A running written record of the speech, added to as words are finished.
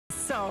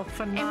So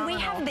phenomenal. And we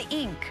have the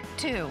ink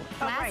too.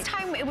 Last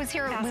time it was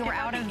here, we were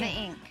out of the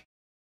ink.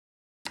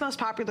 Most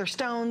popular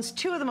stones,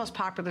 two of the most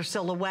popular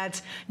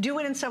silhouettes, do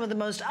it in some of the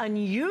most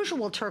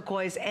unusual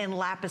turquoise and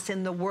lapis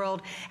in the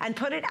world, and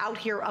put it out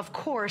here, of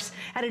course,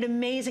 at an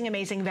amazing,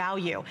 amazing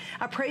value.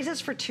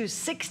 Appraises for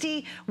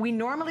 $260. We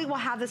normally will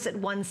have this at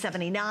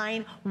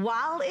 $179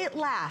 while it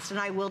lasts. And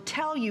I will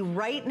tell you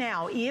right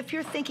now, if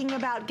you're thinking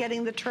about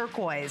getting the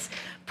turquoise,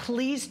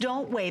 please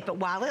don't wait, but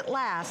while it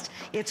lasts,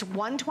 it's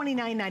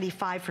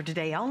 $129.95 for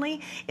today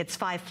only. It's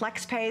 5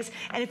 flex pays.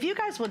 And if you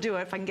guys will do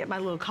it, if I can get my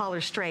little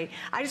collar straight,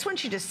 I just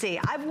want you to see,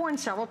 I've worn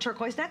several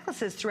turquoise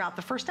necklaces throughout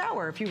the first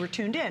hour, if you were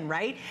tuned in,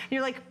 right? And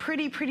you're like,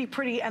 pretty, pretty,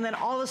 pretty, and then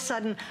all of a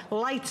sudden,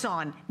 lights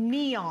on,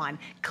 neon,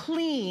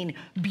 clean,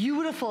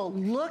 beautiful.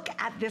 Look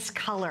at this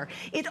color.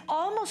 It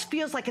almost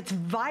feels like it's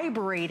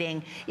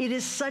vibrating. It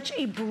is such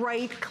a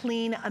bright,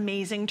 clean,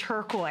 amazing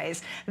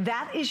turquoise.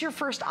 That is your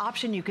first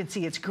option. You can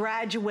see it's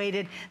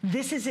graduated.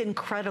 This is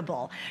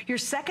incredible. Your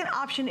second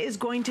option is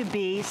going to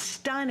be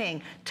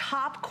stunning,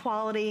 top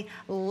quality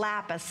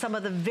lapis, some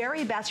of the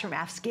very best from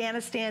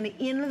Afghanistan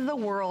in the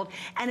world.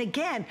 And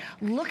again,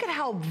 look at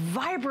how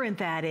vibrant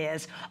that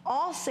is,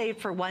 all saved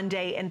for one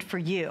day and for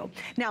you.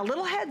 Now,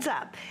 little heads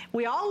up,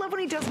 we all love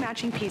when he does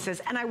matching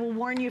pieces, and I will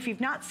warn you, if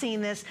you've not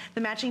seen this,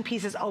 the matching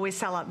pieces always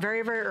sell out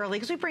very, very early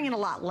because we bring in a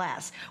lot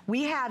less.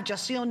 We have,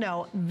 just so you'll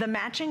know, the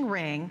matching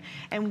ring,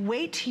 and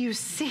wait till you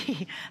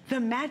see the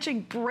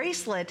matching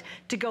bracelet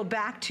to go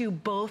back to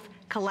both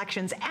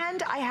collections,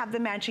 and I have the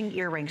matching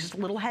earrings. Just a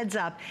little heads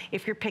up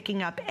if you're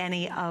picking up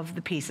any of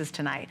the pieces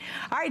tonight.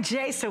 All right,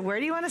 Jay, so where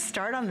do you want to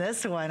start on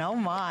this one? Oh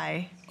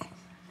my.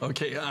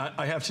 Okay,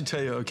 I have to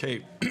tell you,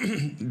 okay,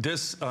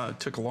 this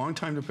took a long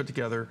time to put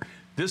together.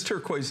 This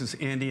turquoise is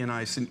Andean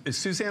ice, and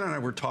Suzanne and I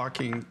were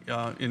talking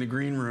in the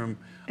green room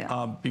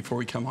before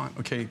we come on,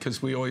 okay,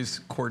 because we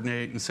always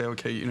coordinate and say,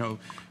 okay, you know,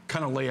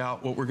 kind of lay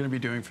out what we're going to be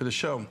doing for the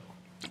show.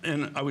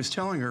 And I was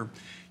telling her,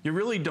 you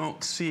really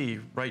don't see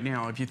right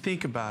now, if you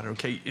think about it,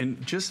 okay,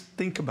 and just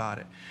think about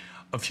it.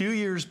 A few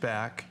years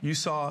back, you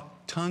saw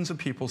tons of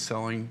people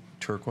selling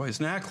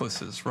turquoise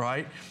necklaces,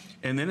 right?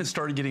 And then it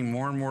started getting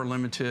more and more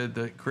limited.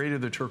 The grade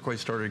of the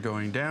turquoise started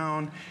going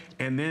down.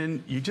 And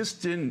then you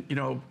just didn't, you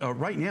know,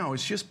 right now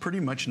it's just pretty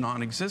much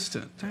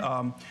non-existent.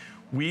 Right.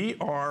 We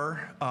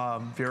are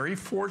very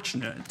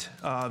fortunate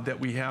that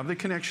we have the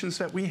connections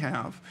that we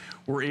have.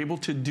 We're able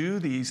to do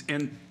these.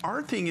 And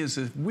our thing is,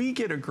 if we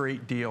get a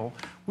great deal,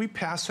 we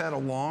pass that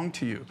along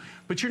to you.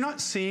 But you're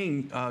not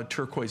seeing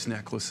turquoise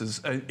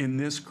necklaces in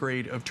this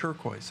grade of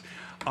turquoise.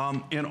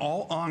 In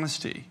all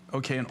honesty,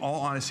 okay, in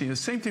all honesty, the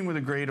same thing with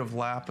the grade of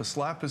lapis.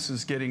 Lapis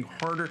is getting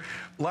harder.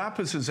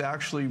 Lapis is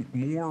actually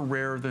more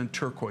rare than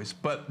turquoise,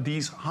 but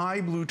these high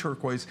blue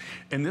turquoise,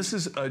 and this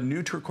is a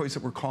new turquoise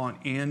that we're calling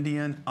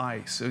Andean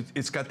ice.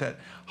 It's got that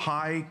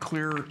high,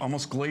 clear,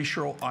 almost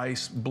glacial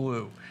ice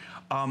blue.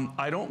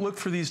 I don't look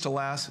for these to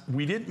last.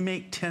 We didn't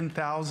make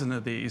 10,000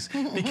 of these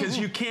because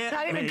you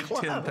can't make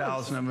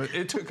 10,000 of them.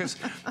 It took us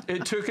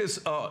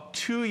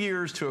 2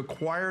 years to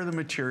acquire the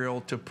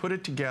material, to put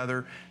it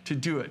together, to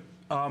do it.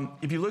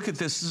 If you look at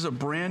this, this is a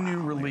brand new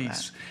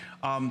release.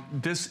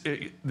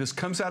 This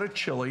comes out of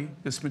Chile,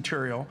 this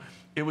material.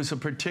 It was a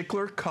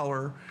particular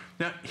color.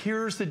 Now,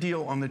 here's the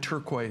deal on the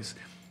turquoise.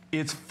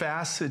 It's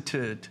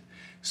faceted.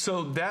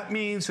 So that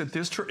means that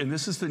this, and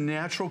this is the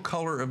natural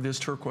color of this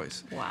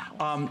turquoise.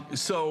 Wow.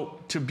 So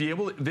to be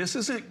able to, this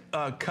isn't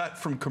cut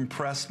from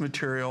compressed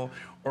material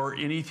or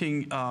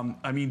anything.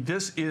 I mean,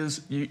 this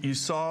is, you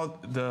saw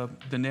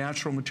the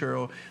natural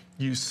material.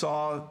 You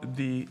saw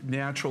the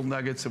natural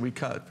nuggets that we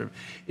cut.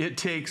 It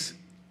takes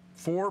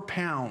 4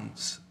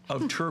 pounds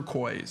of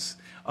turquoise,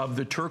 of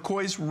the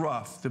turquoise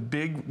rough, the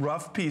big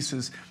rough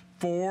pieces,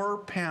 4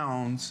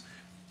 pounds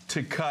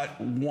to cut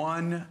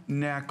one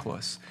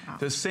necklace. Wow.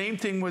 The same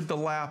thing with the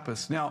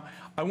lapis. Now,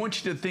 I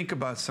want you to think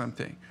about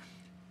something.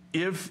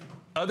 If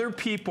other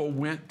people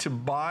went to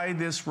buy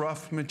this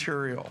rough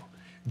material,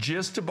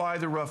 just to buy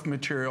the rough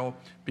material,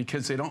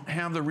 because they don't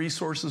have the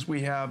resources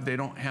we have, they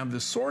don't have the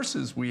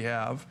sources we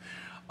have,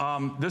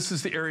 this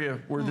is the area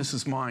where this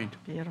is mined.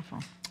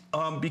 Beautiful.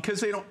 Because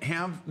they don't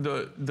have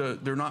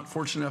they're not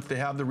fortunate enough to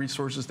have the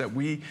resources that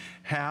we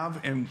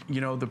have, and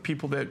you know, the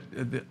people that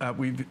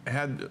we've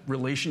had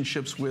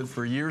relationships with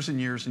for years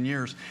and years and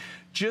years,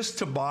 just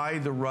to buy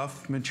the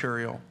rough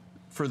material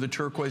for the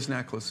turquoise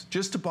necklace,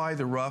 just to buy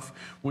the rough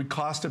would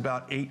cost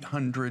about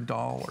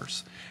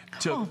 $800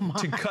 to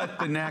cut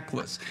the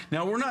necklace.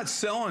 Now, we're not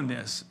selling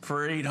this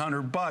for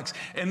 $800,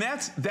 and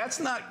that's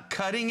not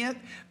cutting it,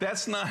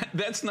 that's not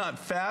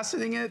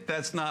faceting it,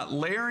 that's not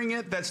layering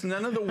it, that's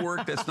none of the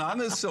work, that's not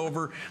the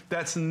silver,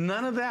 that's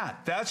none of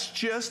that. That's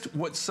just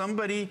what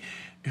somebody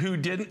who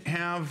didn't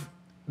have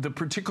the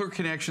particular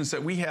connections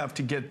that we have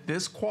to get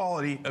this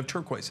quality of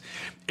turquoise.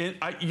 And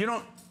you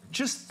don't,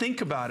 just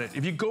think about it.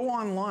 If you go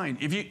online,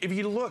 if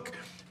you look,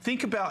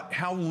 think about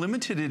how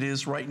limited it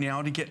is right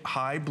now to get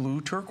high blue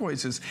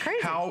turquoises.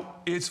 Crazy. How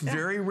it's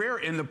very rare,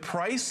 and the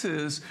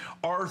prices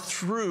are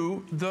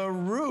through the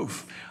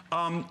roof.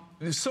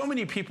 there's so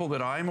many people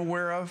that I'm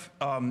aware of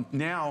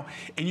now,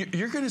 and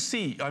you're going to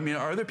see, I mean,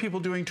 are there people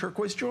doing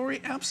turquoise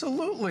jewelry?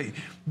 Absolutely.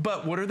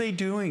 But what are they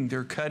doing?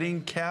 They're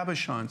cutting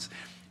cabochons.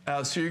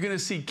 So you're going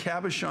to see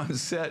cabochons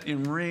set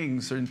in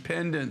rings and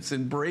pendants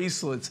and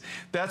bracelets.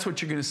 That's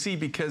what you're going to see,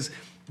 because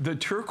the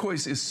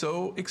turquoise is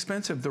so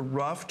expensive. The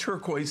rough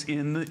turquoise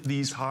in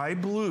these high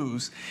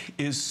blues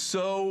is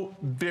so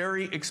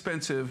very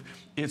expensive.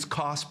 It's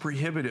cost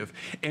prohibitive.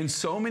 And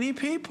so many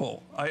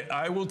people,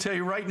 I will tell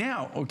you right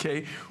now,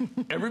 okay,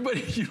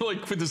 everybody, you know,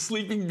 like for the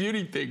Sleeping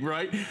Beauty thing,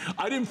 right?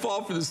 I didn't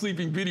fall for the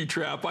Sleeping Beauty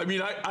trap. I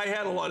mean, I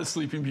had a lot of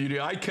Sleeping Beauty.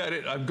 I cut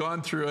it. I've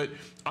gone through it.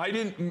 I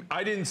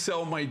didn't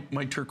sell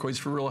my turquoise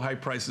for real high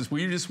prices.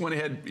 We just went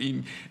ahead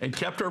and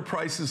kept our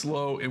prices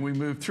low, and we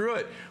moved through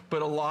it.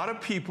 But a lot of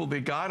people,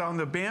 they got on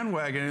the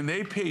bandwagon and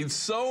they paid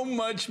so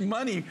much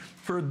money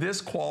for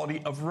this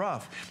quality of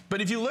rough. But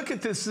if you look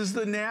at this is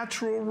the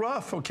natural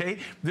rough, okay?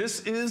 This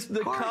is the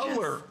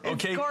color,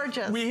 okay? It's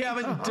gorgeous. We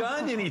haven't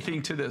done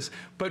anything to this,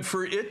 but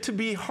for it to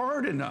be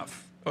hard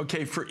enough,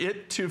 okay, for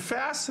it to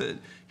facet,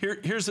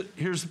 here's a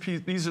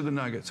piece, these are the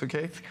nuggets,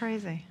 okay? It's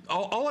crazy.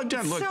 All I've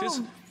done, look,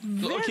 so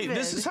okay,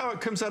 this is how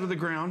it comes out of the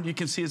ground. You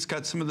can see it's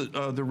got some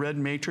of the red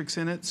matrix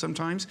in it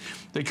sometimes.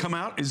 They come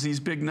out as these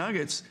big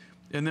nuggets,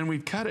 and then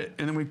we've cut it,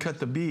 and then we've cut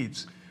the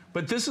beads.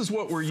 But this is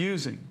what we're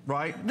using,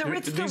 right?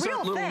 It's the These real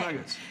aren't little thing.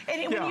 nuggets.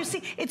 And when you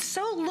see, it's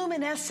so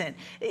luminescent.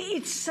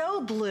 It's so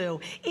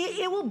blue.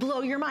 It will blow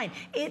your mind.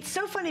 It's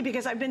so funny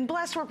because I've been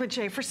blessed to work with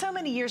Jay for so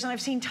many years, and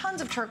I've seen tons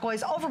of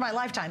turquoise over my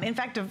lifetime. In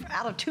fact,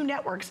 out of 2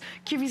 networks,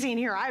 QVC and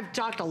here, I've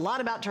talked a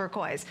lot about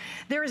turquoise.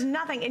 There is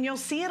nothing, and you'll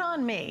see it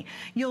on me.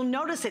 You'll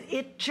notice it.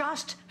 It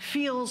just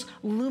feels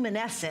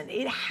luminescent.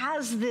 It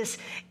has this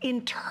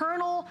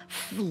internal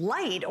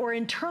light or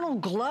internal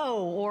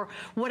glow or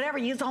whatever.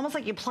 It's almost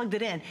like you plugged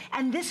it in.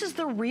 And this is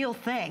the real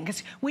thing,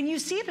 because when you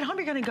see it at home,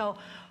 you're going to go,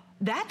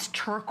 that's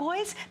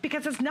turquoise,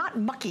 because it's not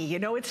mucky, you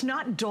know, it's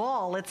not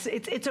dull, it's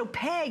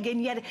opaque,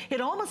 and yet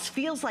it almost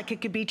feels like it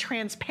could be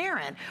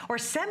transparent or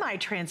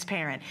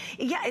semi-transparent.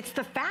 Yeah, it's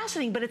the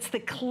fascinating, but it's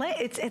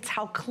it's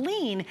how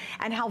clean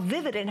and how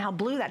vivid and how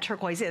blue that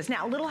turquoise is.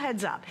 Now, a little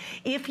heads up,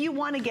 if you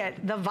want to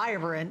get the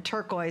vibrant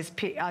turquoise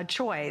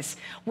choice,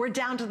 we're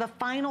down to the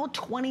final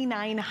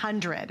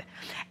 2,900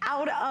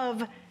 out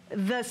of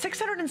the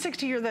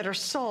 660 here that are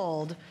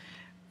sold.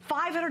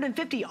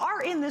 550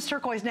 are in this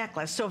turquoise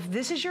necklace. So if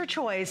this is your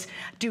choice,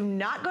 do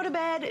not go to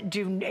bed.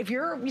 If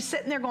you're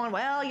sitting there going,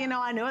 well, you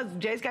know, I know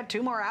Jay's got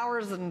 2 more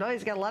hours and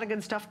he's got a lot of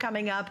good stuff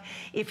coming up.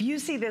 If you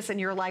see this and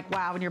you're like,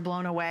 wow, and you're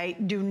blown away,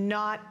 do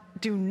not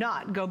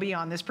go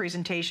beyond this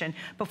presentation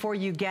before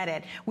you get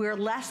it. We're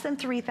less than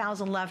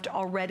 3,000 left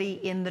already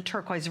in the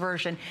turquoise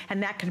version,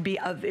 and that could be,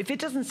 if it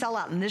doesn't sell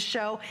out in this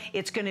show,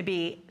 it's gonna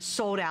be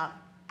sold out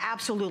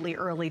absolutely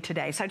early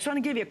today. So I just want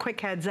to give you a quick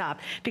heads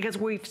up, because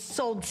we've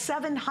sold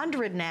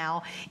 700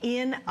 now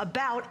in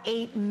about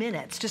 8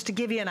 minutes, just to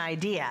give you an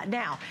idea.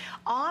 Now,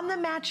 on the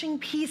matching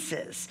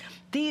pieces,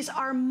 these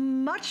are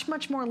much,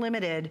 much more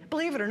limited,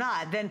 believe it or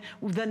not, than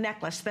the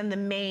necklace, than the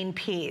main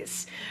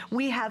piece.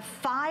 We have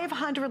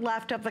 500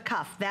 left of the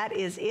cuff. That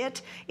is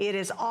it. It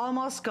is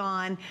almost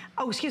gone.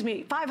 Oh, excuse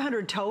me,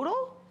 500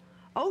 total?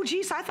 Oh,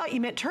 geez, I thought you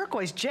meant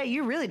turquoise. Jay,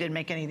 you really didn't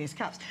make any of these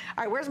cuffs.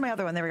 All right, where's my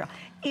other one? There we go.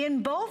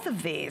 In both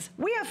of these,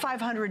 we have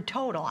 500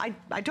 total.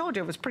 I told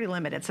you it was pretty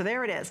limited, so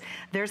there it is.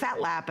 There's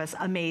that lapis,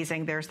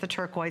 amazing. There's the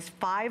turquoise,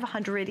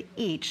 500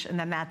 each, and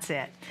then that's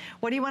it.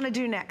 What do you want to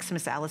do next,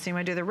 Miss Allison? You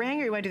want to do the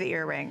ring or you want to do the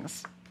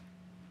earrings?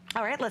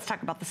 All right, let's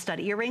talk about the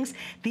stud earrings.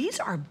 These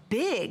are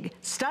big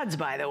studs,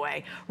 by the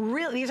way.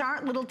 Really, these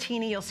aren't little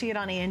teeny. You'll see it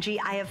on Angie.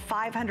 I have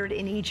 500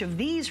 in each of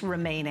these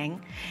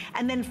remaining.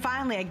 And then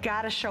finally, I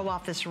gotta show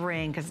off this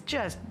ring, because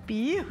just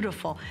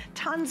beautiful.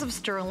 Tons of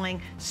sterling,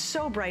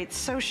 so bright,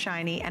 so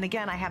shiny. And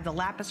again, I have the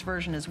lapis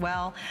version as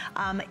well.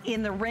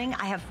 In the ring,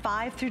 I have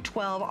 5 through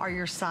 12 are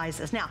your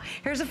sizes. Now,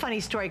 here's a funny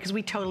story, because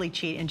we totally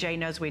cheat, and Jay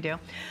knows we do.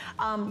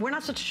 We're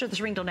not supposed to show this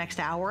ring till next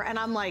hour, and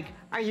I'm like,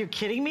 are you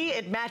kidding me?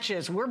 It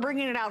matches. We're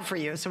bringing it out for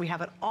you. So we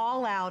have it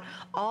all out,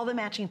 all the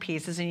matching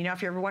pieces. And you know,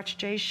 if you ever watch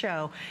Jay's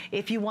show,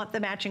 if you want the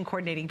matching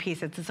coordinating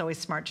pieces, it's always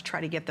smart to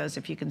try to get those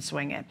if you can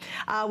swing it.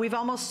 We've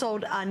almost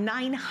sold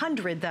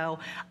 900 though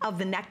of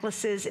the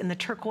necklaces in the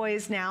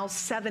turquoise. Now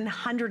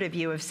 700 of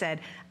you have said,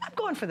 I'm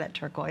going for that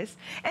turquoise.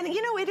 And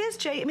you know, it is,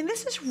 Jay, I mean,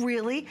 this is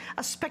really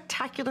a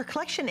spectacular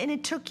collection, and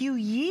it took you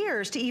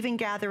years to even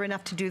gather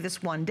enough to do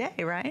this one day,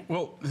 right?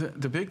 Well,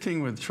 the big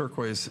thing with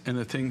turquoise,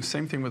 and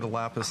same thing with the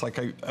lapis, like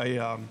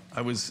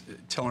I was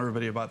telling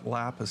everybody about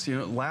lapis. You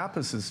know,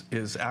 lapis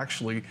is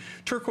actually,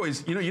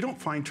 turquoise, you know, you don't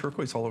find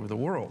turquoise all over the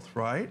world,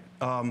 right?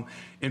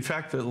 In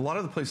fact, a lot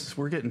of the places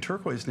we're getting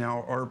turquoise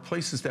now are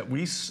places that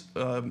we,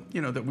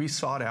 you know, that we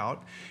sought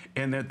out,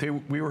 and that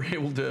we were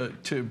able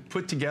to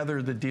put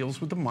together the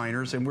deals with the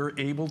miners, and we're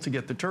able to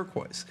get the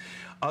turquoise.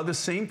 The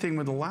same thing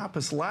with the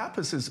lapis.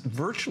 Lapis is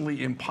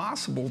virtually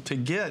impossible to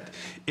get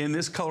in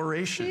this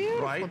coloration,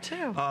 beautiful, right?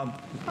 Too.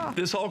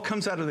 This all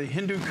comes out of the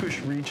Hindu Kush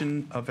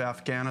region of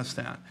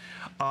Afghanistan.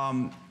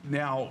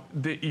 Now, Now,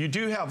 you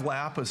do have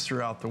lapis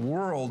throughout the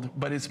world,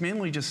 but it's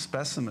mainly just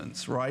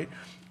specimens, right?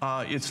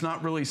 It's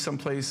not really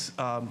someplace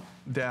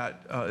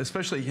that,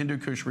 especially Hindu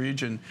Kush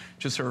region,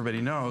 just so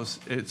everybody knows,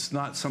 it's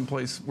not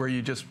someplace where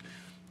you just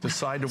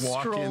decide to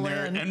walk in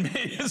there and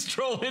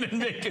stroll in and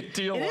make a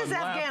deal on lapis. It is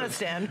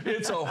Afghanistan.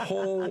 It's a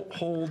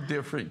whole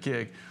different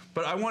gig.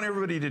 But I want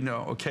everybody to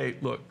know, okay,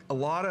 look, a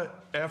lot of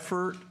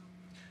effort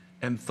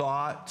and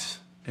thought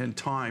and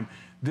time.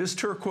 This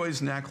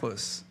turquoise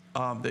necklace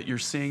that you're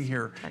seeing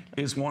here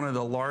is one of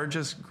the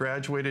largest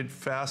graduated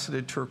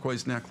faceted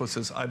turquoise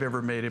necklaces I've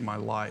ever made in my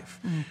life.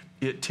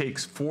 It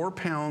takes 4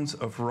 pounds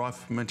of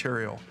rough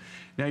material.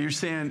 Now you're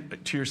saying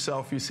to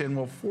yourself, you're saying,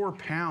 well, 4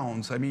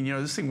 pounds, I mean, you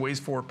know, this thing weighs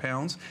 4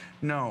 pounds.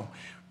 No.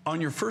 On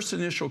your first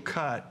initial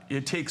cut,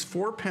 it takes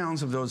 4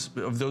 pounds of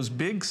those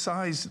big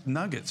size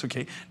nuggets,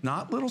 okay?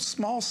 Not little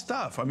small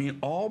stuff. I mean,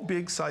 all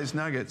big size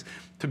nuggets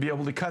to be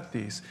able to cut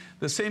these.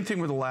 The same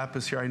thing with the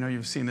lapis here. I know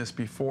you've seen this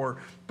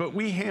before, but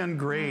we hand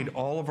grade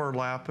all of our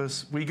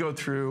lapis. We go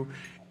through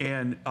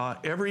and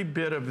every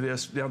bit of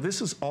this, now this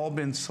has all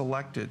been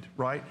selected,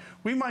 right?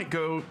 We might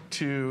go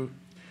through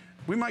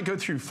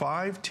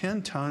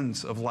 5–10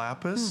 tons of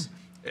lapis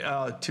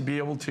to be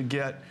able to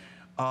get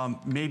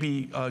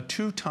maybe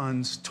 2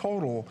 tons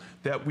total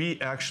that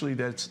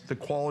that's the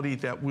quality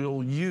that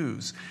we'll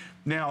use.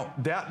 Now,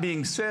 that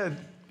being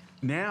said,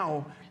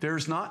 now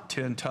there's not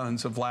 10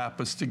 tons of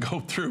lapis to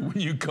go through when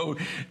you go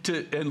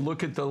to and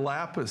look at the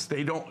lapis.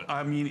 They don't,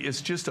 I mean,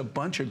 it's just a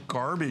bunch of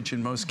garbage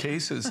in most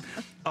cases.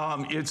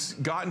 It's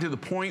gotten to the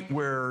point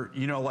where,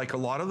 you know, like a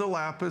lot of the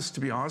lapis,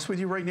 to be honest with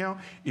you right now,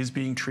 is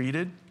being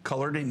treated,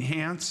 colored,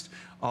 enhanced.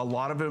 A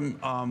lot of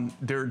them,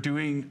 they're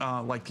doing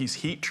like these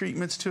heat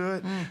treatments to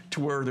it,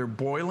 to where they're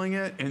boiling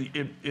it, and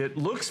it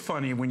looks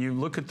funny when you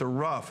look at the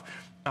rough.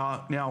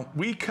 Now,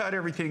 we cut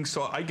everything,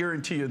 so I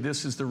guarantee you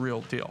this is the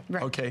real deal,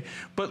 okay?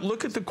 But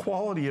look at the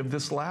quality of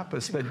this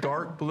lapis, that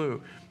dark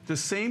blue. The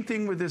same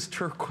thing with this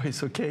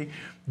turquoise, okay?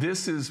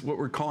 This is what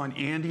we're calling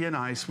Andean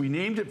ice. We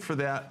named it for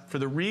that, for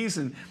the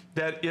reason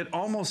that it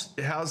almost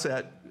has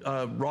that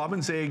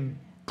robin's egg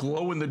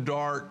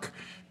glow-in-the-dark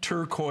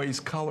turquoise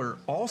color.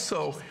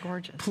 Also,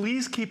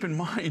 please keep in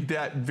mind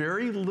that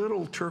very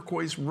little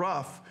turquoise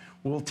rough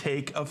will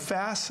take a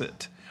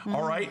facet.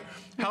 All right?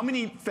 How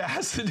many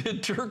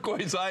faceted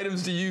turquoise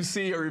items do you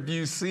see or have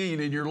you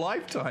seen in your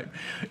lifetime?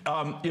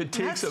 It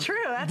takes That's true.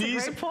 That's a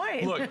great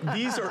point. Look,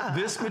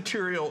 this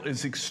material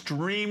is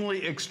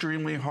extremely,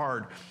 extremely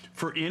hard.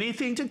 For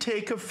anything to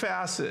take a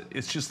facet,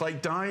 it's just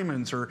like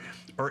diamonds or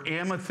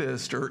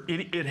amethyst, or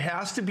it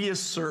has to be a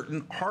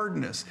certain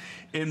hardness.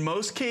 In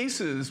most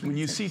cases, when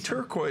you see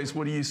turquoise,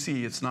 what do you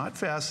see? It's not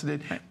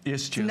faceted,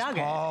 it's just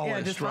polished,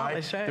 yeah, just right?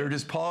 Polished, right? They're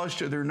just polished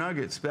to their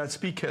nuggets. That's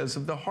because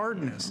of the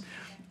hardness.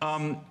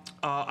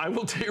 I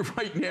will tell you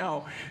right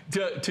now,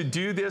 to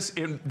do this,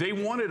 and they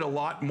wanted a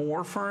lot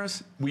more for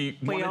us. We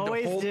wanted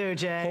to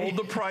hold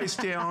the price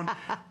down,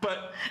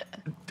 but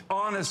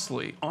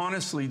honestly,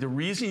 the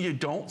reason you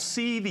don't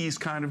see these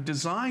kind of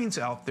designs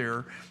out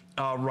there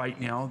right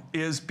now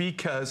is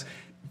because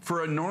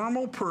for a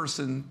normal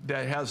person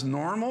that has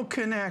normal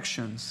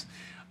connections,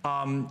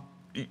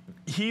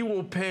 he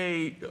will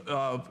pay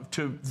for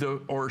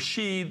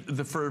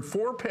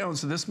 4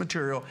 pounds of this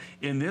material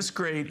in this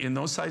grade, in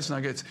those size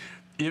nuggets.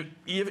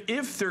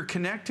 If they're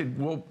connected,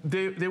 well,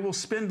 they will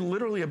spend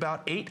literally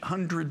about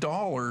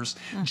 $800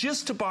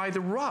 just to buy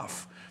the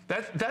rough.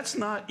 That's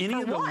not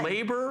any of the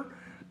labor.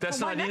 That's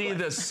not any of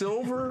the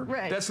silver.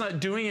 That's not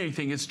doing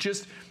anything. It's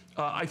just,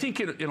 I think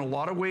in a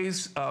lot of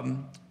ways,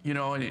 you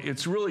know, and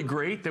it's really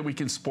great that we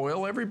can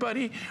spoil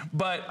everybody,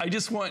 but I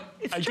just want,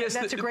 I guess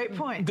that's a great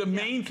point. The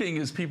main thing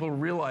is people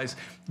realize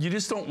you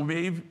just don't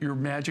wave your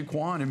magic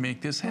wand and make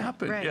this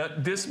happen.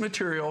 This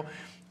material,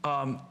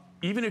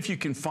 even if you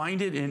can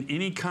find it in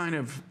any kind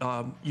of,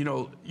 you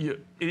know,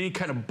 any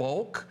kind of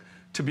bulk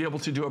to be able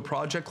to do a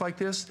project like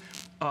this,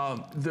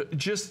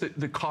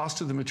 the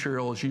cost of the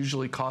material is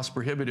usually cost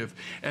prohibitive.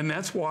 And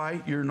that's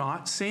why you're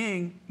not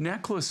seeing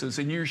necklaces,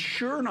 and you're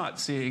sure not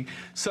seeing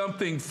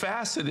something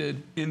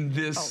faceted in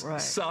this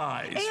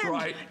size,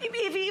 and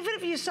even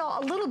if you saw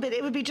a little bit,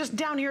 it would be just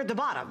down here at the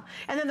bottom.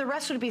 And then the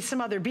rest would be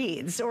some other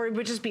beads, or it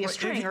would just be a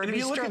string, or it would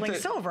be sterling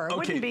silver. It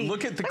wouldn't be,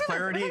 look at the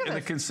clarity and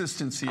the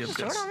consistency of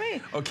this.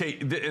 Okay,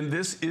 and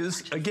this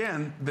is,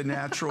 again, the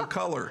natural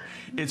color.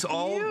 It's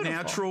all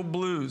natural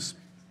blues.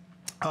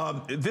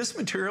 This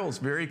material is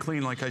very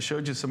clean, like I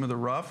showed you some of the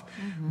rough.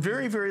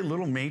 Very, very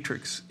little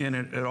matrix in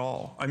it at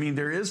all. I mean,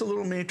 there is a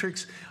little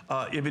matrix.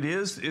 If it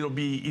is, it'll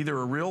be either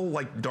a real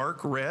like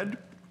dark red,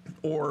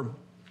 or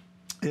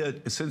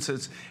since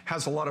it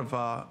has a lot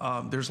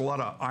of there's a lot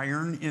of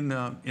iron in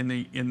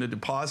the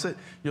deposit,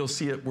 you'll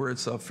see it where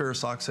it's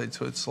ferrous oxide,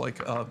 so it's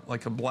like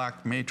a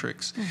black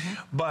matrix.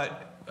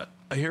 But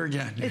here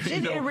again,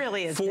 it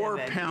really is 4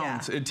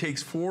 pounds. It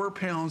takes 4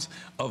 pounds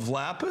of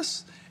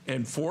lapis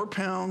and 4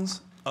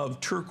 pounds of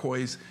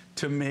turquoise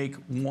to make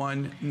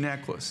one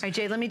necklace. All right,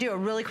 Jay, let me do a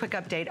really quick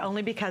update,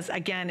 only because,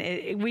 again,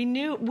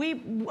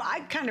 I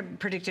kind of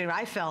predicted what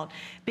I felt,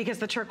 because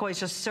the turquoise is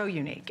just so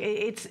unique.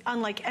 It's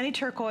unlike any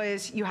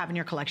turquoise you have in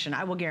your collection.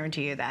 I will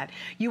guarantee you that.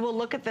 You will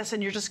look at this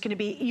and you're just going to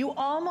be,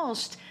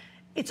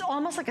 it's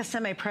almost like a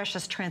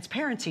semi-precious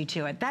transparency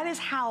to it. That is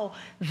how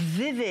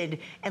vivid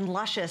and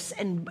luscious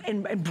and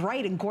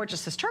bright and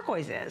gorgeous this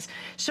turquoise is.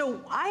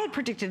 So I had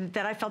predicted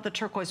that I felt the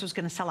turquoise was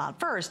going to sell out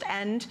first,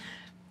 and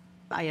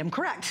I am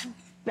correct.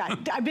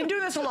 I've been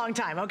doing this a long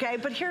time, okay?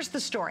 But here's the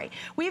story.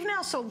 We've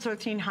now sold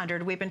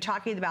 1,300. We've been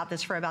talking about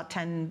this for about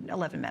 10,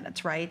 11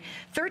 minutes, right?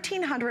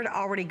 1,300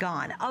 already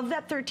gone. Of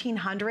that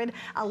 1,300,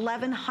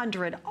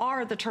 1,100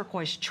 are the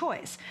turquoise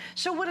choice.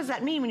 So what does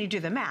that mean when you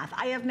do the math?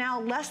 I have now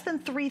less than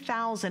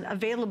 3,000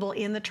 available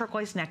in the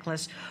turquoise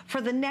necklace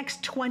for the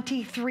next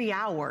 23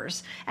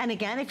 hours. And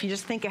again, if you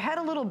just think ahead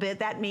a little bit,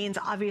 that means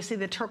obviously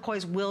the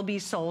turquoise will be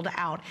sold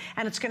out,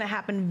 and it's gonna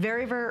happen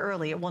very, very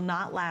early. It will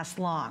not last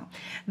long.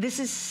 This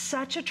is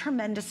such a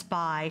tremendous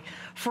buy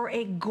for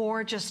a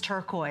gorgeous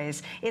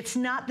turquoise. It's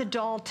not the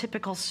dull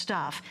typical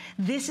stuff.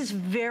 This is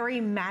very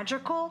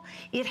magical.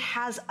 It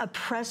has a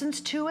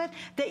presence to it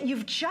that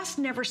you've just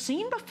never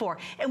seen before.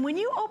 And when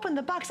you open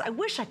the box, I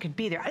wish I could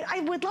be there. I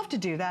would love to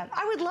do that.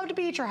 I would love to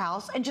be at your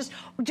house and just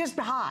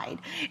hide.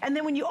 And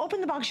then when you open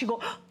the box, you go,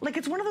 like,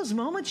 it's one of those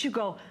moments you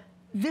go,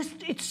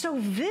 it's so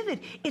vivid.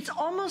 It's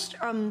almost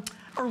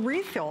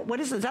ethereal. What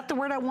is it? Is that the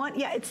word I want?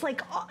 Yeah, it's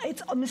like,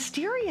 it's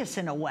mysterious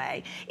in a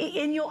way.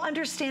 And you'll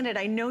understand it.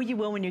 I know you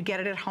will when you get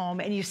it at home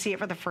and you see it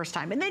for the first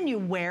time. And then you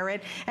wear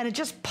it and it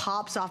just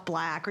pops off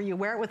black, or you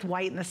wear it with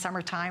white in the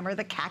summertime, or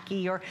the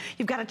khaki, or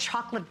you've got a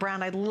chocolate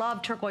brown. I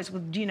love turquoise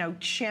with, you know,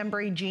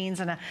 chambray jeans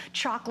and a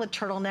chocolate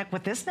turtleneck.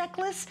 With this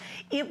necklace,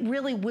 it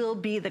really will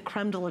be the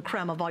creme de la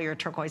creme of all your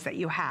turquoise that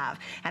you have.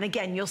 And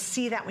again, you'll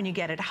see that when you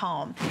get it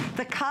home.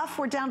 The cuff,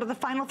 we're down to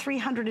the final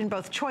 300 in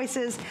both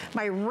choices.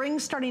 My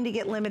ring's starting to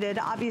get limited.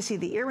 Obviously,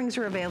 the earrings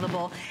are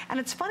available. And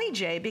it's funny,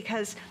 Jay,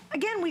 because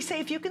again, we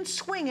say if you can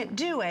swing it,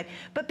 do it.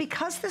 But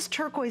because this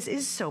turquoise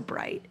is so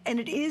bright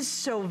and it is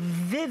so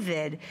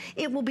vivid,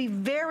 it will be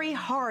very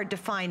hard to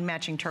find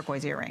matching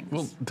turquoise earrings.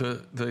 Well,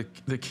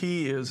 the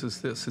key is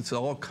this: it's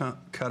all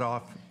cut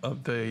off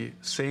of the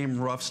same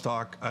rough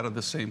stock out of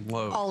the same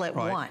load. All at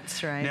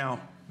once, right? Now,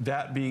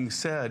 that being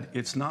said,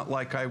 it's not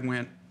like I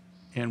went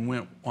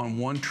on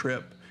one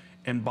trip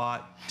and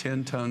bought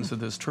 10 tons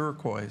of this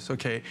turquoise.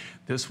 Okay,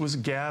 this was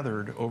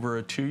gathered over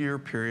a 2-year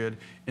period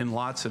in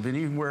lots of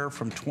anywhere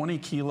from 20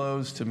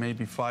 kilos to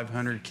maybe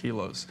 500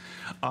 kilos.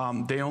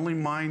 They only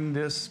mine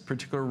this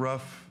particular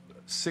rough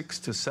 6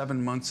 to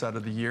 7 months out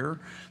of the year.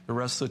 The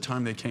rest of the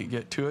time they can't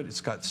get to it.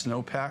 It's got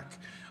snowpack,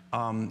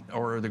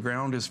 or the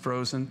ground is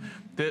frozen.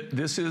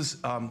 This is,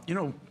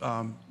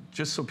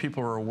 just so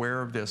people are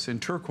aware of this, in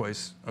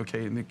turquoise,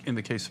 okay, in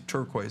the case of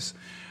turquoise,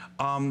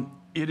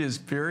 it is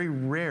very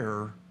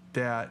rare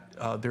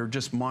that they're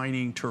just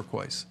mining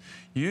turquoise.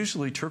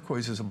 Usually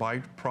turquoise is a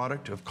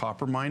byproduct of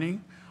copper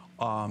mining,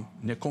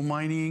 nickel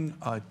mining,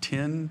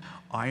 tin,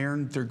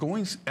 iron. They're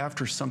going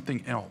after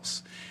something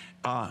else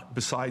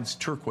besides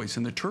turquoise,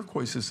 and the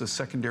turquoise is a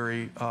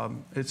secondary,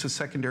 it's a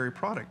secondary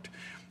product.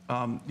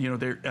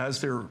 As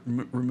they're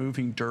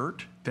removing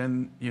dirt,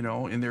 then,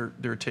 and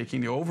they're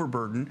taking the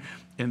overburden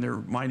and they're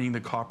mining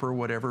the copper or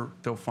whatever,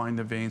 they'll find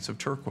the veins of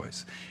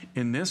turquoise.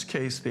 In this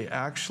case,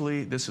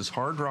 this is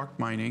hard rock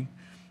mining.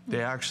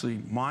 They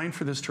actually mine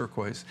for this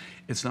turquoise.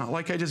 It's not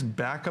like I just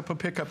back up a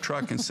pickup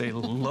truck and say,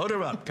 load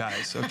it up,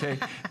 guys, okay?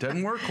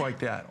 Doesn't work like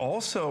that.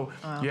 Also,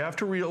 you have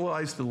to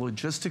realize the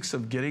logistics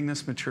of getting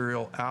this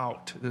material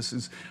out.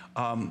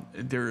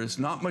 There is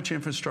not much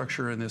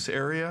infrastructure in this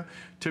area.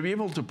 To be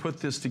able to put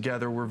this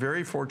together, we're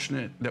very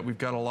fortunate that we've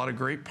got a lot of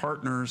great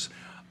partners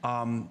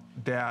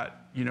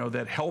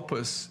that help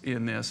us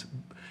in this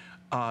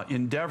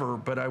endeavor.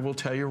 But I will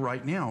tell you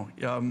right now,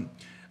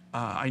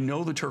 I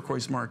know the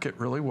turquoise market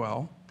really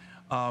well.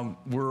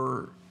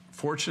 We're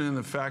fortunate in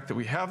the fact that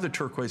we have the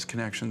turquoise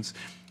connections.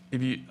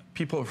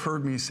 People have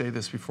heard me say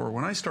this before.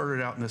 When I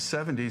started out in the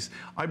 70s,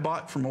 I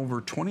bought from over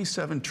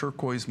 27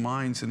 turquoise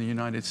mines in the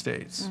United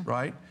States,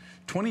 right?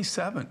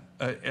 27.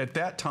 At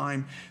that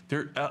time,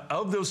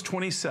 of those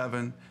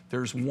 27,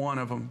 there's one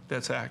of them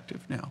that's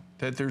active now.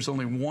 That there's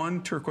only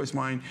one turquoise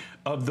mine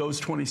of those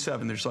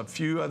 27. There's a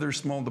few other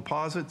small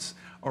deposits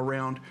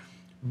around,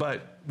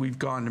 but we've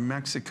gone to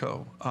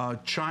Mexico.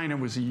 China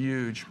was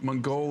huge.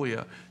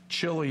 Mongolia.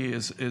 Chile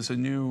is a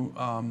new,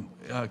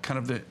 one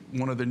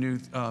of the new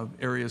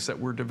areas that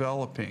we're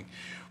developing.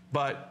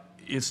 But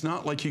it's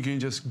not like you can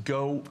just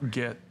go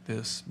get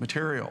this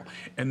material.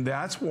 And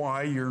that's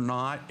why you're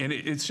not, and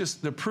it's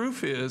just, the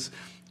proof is,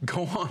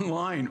 go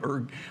online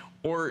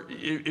Or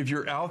if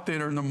you're out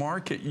there in the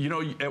market, you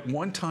know, at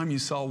one time you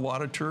saw a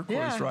lot of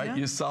turquoise, right? Yeah.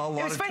 You saw a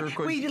lot of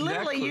turquoise. We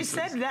literally, necklaces. you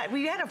said that.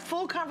 We had a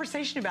full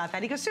conversation about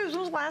that. He goes, Suze,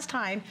 when was the last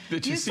time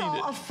you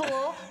saw a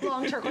full,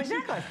 long turquoise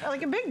necklace?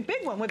 Like a big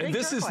one with big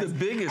turquoise. This is the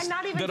biggest and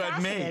not even that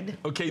faceted. I've made.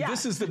 Okay,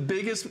 this is the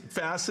biggest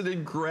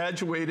faceted,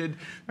 graduated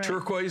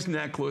turquoise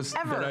necklace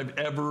that I've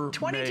ever made.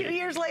 22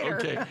 years later.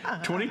 Okay,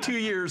 22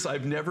 years,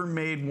 I've never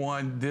made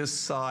one this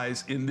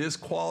size in this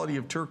quality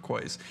of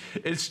turquoise.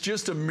 It's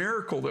just a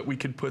miracle that we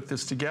could put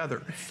this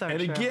together. So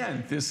and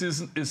again, this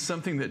is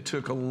something that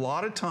took a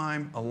lot of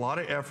time, a lot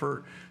of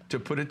effort to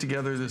put it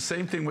together. The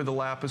same thing with the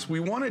lapis. We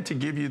wanted to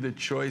give you the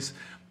choice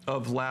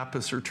of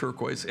lapis or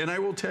turquoise. And I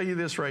will tell you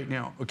this right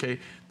now, okay?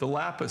 The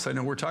lapis, I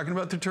know we're talking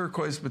about the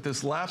turquoise, but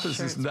this lapis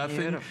is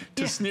nothing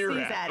to sneer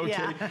at,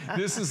 okay?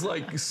 This is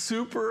like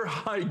super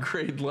high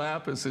grade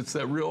lapis. It's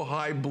that real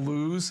high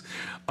blues.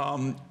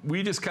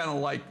 We just kind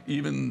of like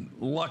even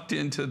lucked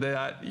into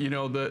that, you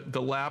know,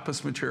 the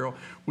lapis material.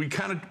 We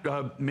kind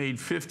of made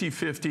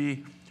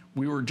 50-50.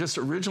 We were just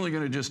originally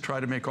going to just try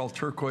to make all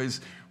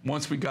turquoise.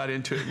 Once we got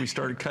into it, we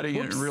started cutting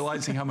it and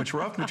realizing how much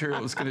rough material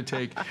it was going to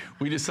take.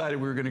 We decided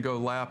we were going to go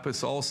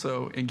lapis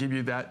also and give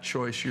you that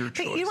choice, your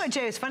choice. Hey, you know what,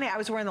 Jay, it's funny. I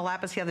was wearing the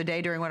lapis the other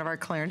day during one of our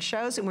clearance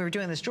shows, and we were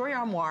doing this jewelry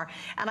armoire,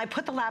 and I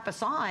put the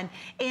lapis on,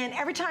 and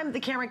every time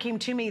the camera came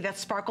to me, that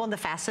sparkle and the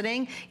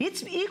faceting,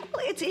 it's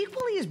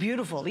equally as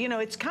beautiful. You know,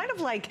 it's kind of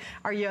like,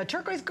 are you a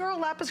turquoise girl,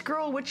 lapis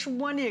girl? Which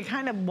one do you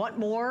kind of want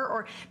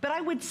more? But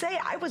I would say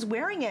I was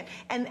wearing it,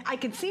 and I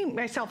could see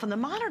myself in the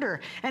monitor,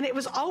 and it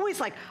was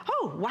always like,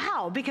 oh,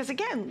 wow. Because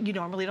again, you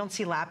normally don't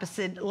see lapis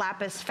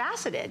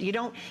faceted.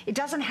 It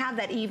doesn't have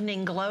that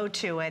evening glow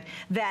to it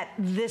that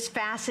this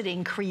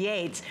faceting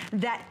creates,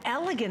 that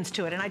elegance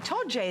to it. And I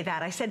told Jay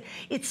that. I said,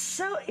 it's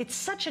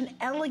such an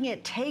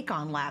elegant take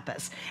on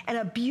lapis and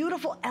a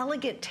beautiful,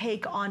 elegant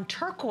take on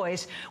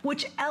turquoise,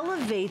 which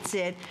elevates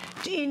it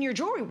in your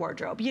jewelry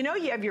wardrobe. You know,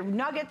 you have your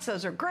nuggets,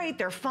 those are great,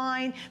 they're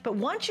fine. But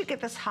once you get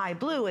this high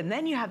blue and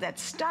then you have that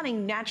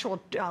stunning natural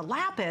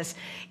lapis,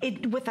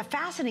 with the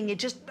faceting, it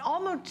just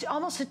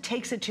almost it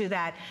takes it to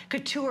that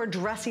couture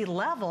dressy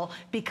level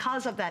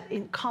because of that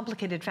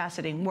complicated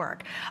faceting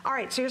work. All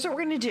right, so here's what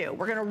we're gonna do.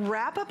 We're gonna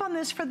wrap up on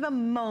this for the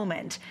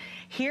moment.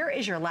 Here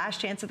is your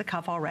last chance at the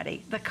cuff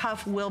already. The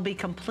cuff will be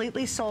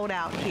completely sold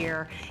out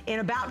here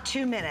in about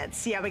 2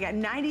 minutes. Yeah, we got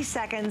 90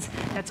 seconds.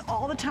 That's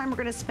all the time we're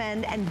gonna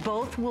spend, and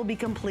both will be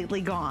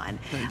completely gone.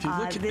 If you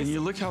look, and you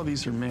look how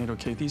these are made,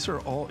 okay? These are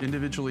all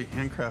individually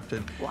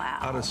handcrafted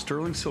out of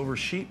sterling silver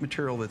sheet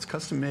material that's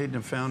custom made in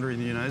a foundry in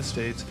the United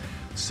States.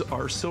 So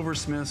our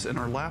silversmiths and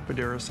our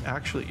lapidarists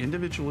actually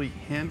individually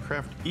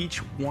handcraft each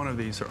one of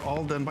these. They're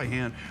all done by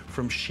hand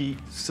from sheet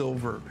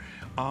silver.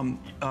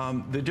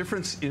 The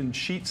difference in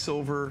sheet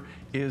silver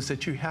is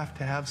that you have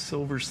to have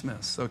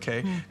silversmiths,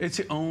 okay? It's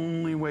the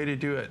only way to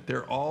do it.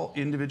 They're all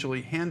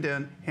individually hand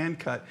done, hand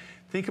cut.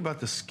 Think about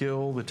the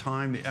skill, the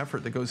time, the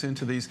effort that goes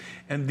into these.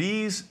 And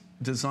these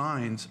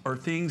designs are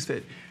things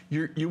that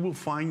you will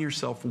find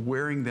yourself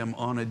wearing them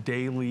on a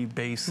daily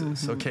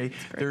basis, okay?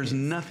 There's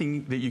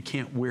nothing that you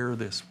can't wear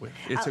this with.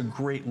 It's a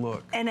great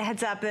look. And a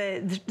heads up,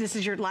 this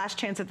is your last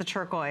chance at the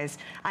turquoise.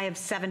 I have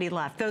 70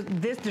 left.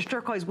 This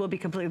turquoise will be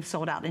completely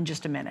sold out in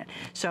just a minute.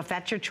 So if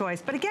that's your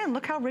choice. But again,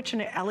 look how rich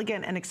and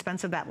elegant and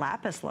expensive that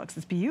lapis looks.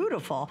 It's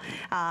beautiful.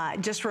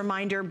 Just a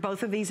reminder,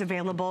 both of these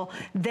available.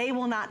 They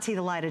will not see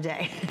the light of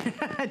day.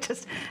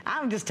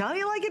 I'm just telling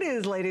you like it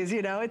is, ladies.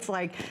 You know, it's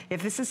like,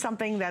 if this is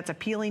something that's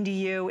appealing to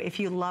you, if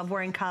you love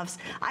wearing cuffs.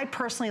 I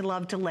personally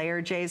love to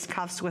layer Jay's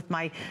cuffs with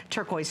my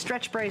turquoise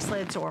stretch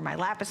bracelets or my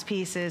lapis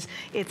pieces.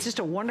 It's just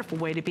a wonderful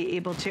way to be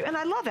able to, and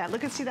I love that.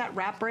 Look and see that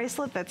wrap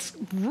bracelet. That's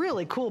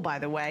really cool, by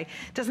the way.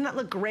 Doesn't that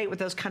look great with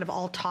those kind of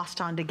all tossed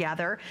on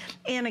together?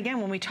 And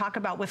again, when we talk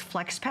about with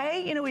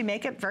FlexPay, you know, we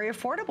make it very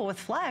affordable with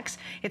Flex.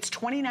 It's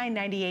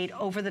 $29.98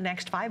 over the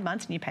next 5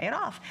 months and you pay it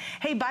off.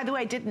 Hey, by the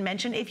way, I didn't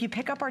mention, if you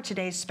pick up our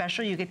today's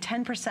special, you get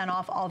 10%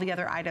 off all the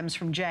other items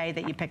from Jay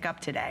that you pick up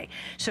today.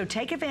 So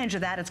take advantage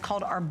of that. It's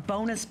called our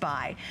bonus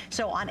buy.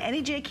 So on any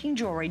J. King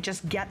jewelry,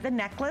 just get the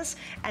necklace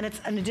and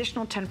it's an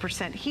additional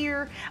 10%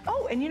 here.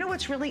 Oh, and you know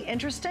what's really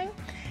interesting?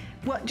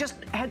 Well,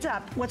 just heads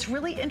up, what's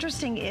really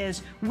interesting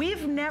is we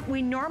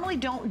normally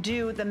don't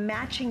do the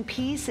matching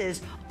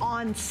pieces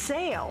on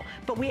sale,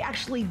 but we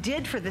actually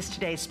did for this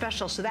today's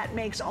special, so that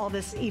makes all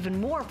this even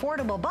more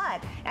affordable.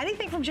 But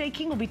anything from J.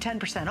 King will be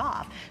 10%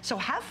 off. So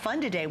have fun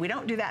today. We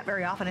don't do that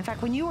very often. In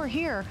fact, when you were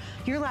here,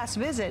 your last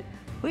visit,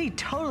 we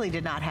totally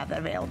did not have that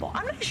available.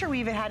 I'm not sure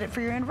we even had it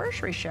for your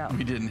anniversary show.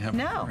 We didn't have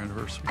it for our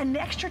anniversary. An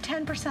extra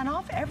 10%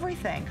 off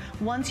everything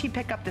once you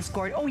pick up this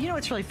gorgeous. Oh, you know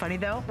what's really funny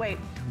though? Wait,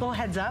 little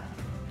heads up.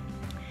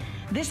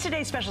 This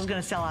today's special is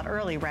going to sell out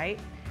early, right?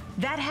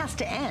 That has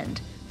to end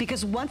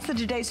because once the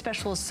today's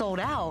special is sold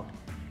out,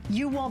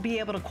 you won't be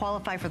able to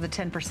qualify for the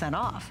 10%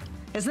 off.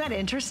 Isn't that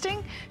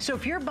interesting? So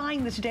if you're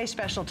buying the Today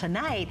Special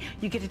tonight,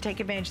 you get to take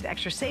advantage of the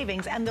extra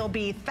savings, and there'll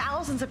be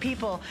thousands of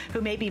people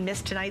who maybe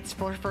missed tonight's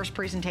first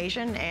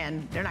presentation,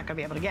 and they're not gonna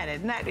be able to get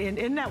it.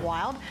 Isn't that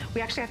wild?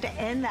 We actually have to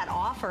end that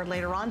offer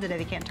later on today.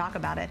 They can't talk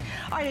about it.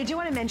 All right, I do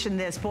wanna mention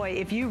this. Boy,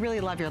 if you really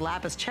love your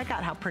lapis, check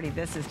out how pretty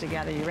this is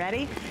together. You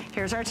ready?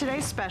 Here's our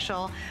Today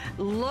Special.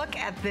 Look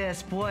at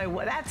this. Boy,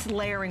 that's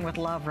layering with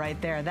love right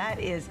there. That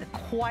is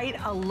quite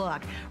a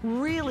look.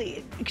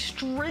 Really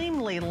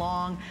extremely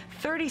long,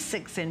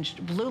 36-inch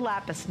blue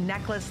lapis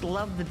necklace.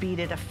 Love the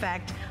beaded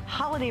effect.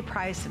 Holiday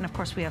price, and of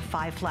course we have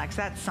 5 flex.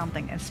 That's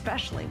something,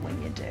 especially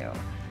when you do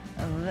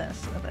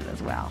this with it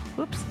as well.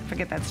 Oops,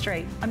 forget that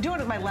straight. I'm doing it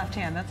with my left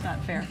hand. That's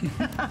not fair.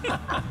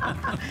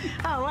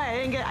 Oh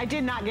wait, I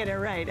did not get it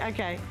right.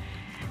 Okay.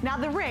 Now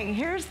the ring.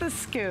 Here's the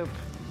scoop.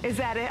 Is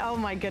that it? Oh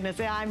my goodness,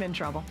 I'm in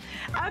trouble.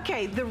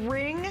 Okay, the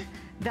ring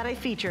that I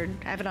featured,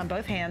 I have it on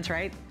both hands,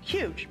 right?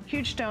 Huge,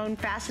 huge stone,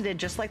 faceted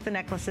just like the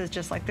necklaces,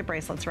 just like the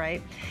bracelets,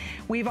 right?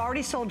 We've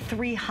already sold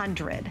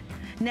 300.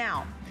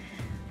 Now,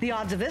 the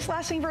odds of this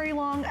lasting very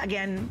long,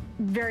 again,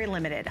 very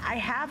limited. I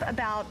have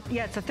about,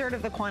 it's a third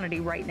of the quantity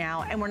right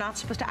now, and we're not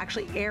supposed to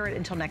actually air it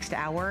until next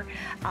hour.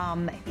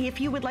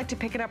 If you would like to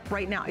pick it up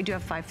right now, I do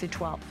have 5 through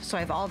 12. So I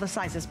have all the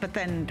sizes, but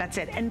then that's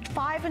it. And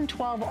 5 and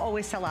 12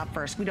 always sell out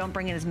first. We don't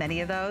bring in as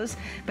many of those,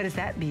 but is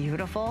that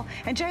beautiful?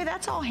 And Jay,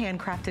 that's all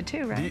handcrafted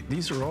too, right?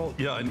 These are all,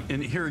 yeah,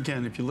 and here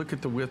again, if you look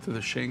at the width of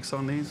the shanks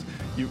on these,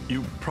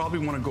 you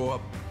probably want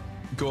to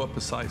go up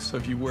a size. So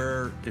if you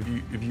wear,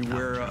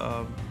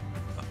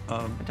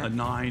 a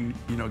 9,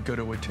 go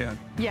to a 10.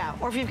 Yeah,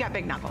 or if you've got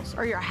big knuckles,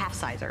 or you're a half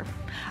sizer.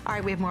 All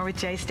right, we have more with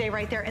Jay. Stay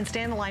right there and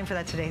stay on the line for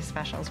that Today's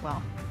Special as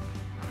well.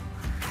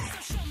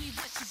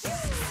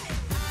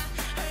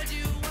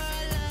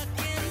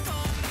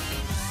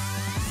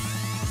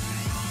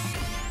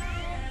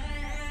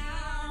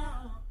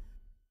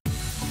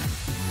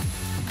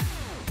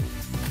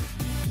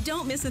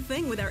 Don't miss a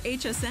thing with our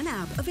HSN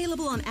app,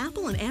 available on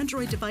Apple and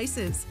Android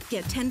devices.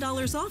 Get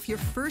 $10 off your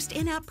first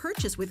in-app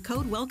purchase with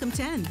code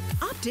WELCOME10.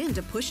 Opt in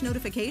to push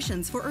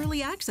notifications for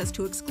early access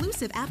to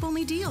exclusive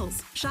app-only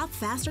deals. Shop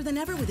faster than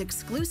ever with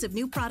exclusive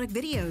new product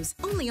videos,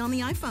 only on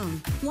the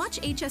iPhone. Watch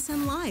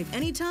HSN Live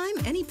anytime,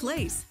 any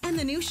place. And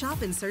the new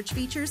shop and search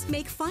features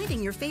make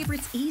finding your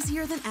favorites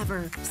easier than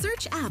ever.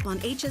 Search app on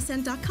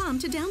hsn.com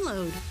to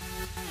download.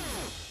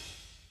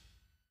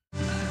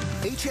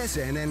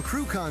 HSN and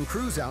CrewCon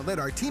Cruise Outlet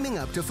are teaming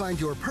up to find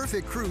your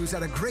perfect cruise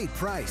at a great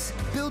price.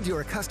 Build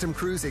your custom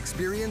cruise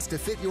experience to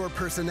fit your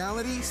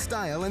personality,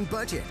 style, and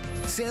budget.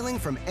 Sailing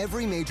from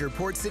every major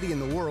port city in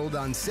the world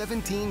on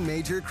 17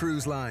 major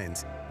cruise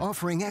lines.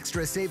 Offering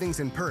extra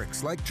savings and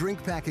perks like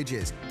drink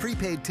packages,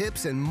 prepaid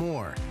tips, and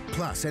more.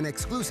 Plus, an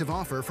exclusive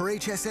offer for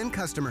HSN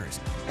customers.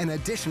 An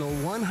additional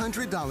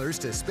 $100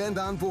 to spend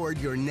on board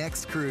your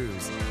next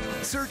cruise.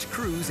 Search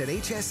cruise at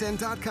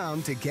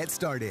hsn.com to get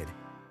started.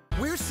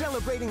 We're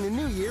celebrating the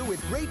new year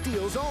with great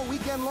deals all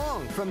weekend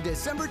long. From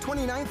December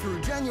 29th through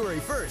January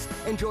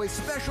 1st, enjoy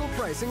special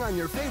pricing on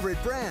your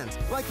favorite brands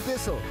like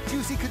Bissell,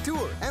 Juicy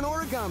Couture, and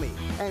Origami.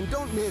 And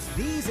don't miss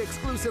these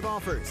exclusive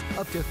offers.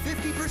 Up to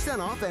 50%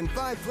 off and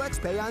 5 flex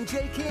pay on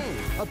J. King.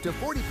 Up to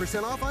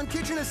 40% off on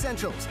kitchen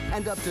essentials.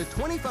 And up to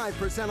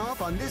 25%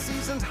 off on this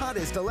season's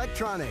hottest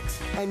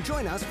electronics. And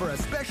join us for a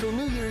special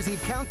New Year's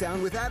Eve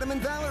countdown with Adam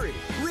and Valerie.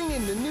 Ring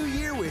in the new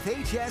year with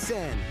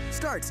HSN.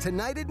 Starts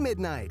tonight at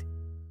midnight.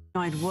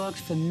 I'd worked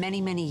for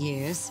many, many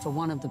years for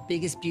one of the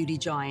biggest beauty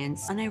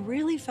giants, and I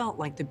really felt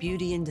like the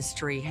beauty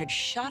industry had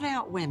shut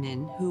out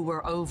women who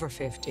were over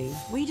 50.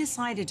 We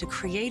decided to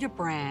create a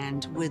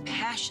brand with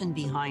passion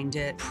behind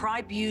it.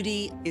 Pride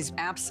Beauty is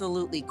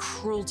absolutely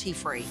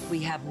cruelty-free. We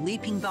have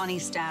Leaping Bunny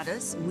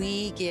status.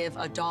 We give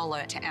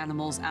 $1 to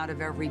animals out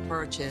of every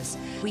purchase.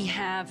 We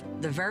have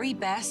the very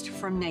best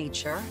from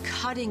nature,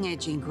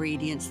 cutting-edge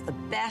ingredients, the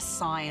best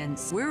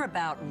science. We're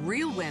about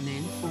real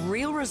women,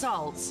 real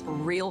results,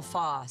 real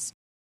fast.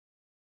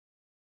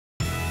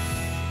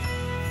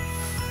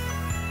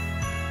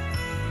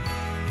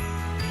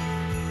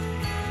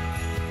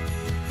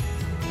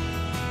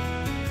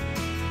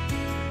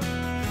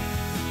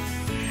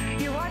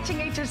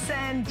 Watching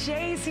HSN,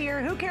 Jay's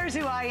here. Who cares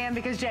who I am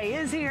because Jay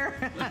is here.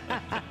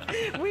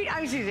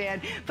 I'm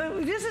Suzanne,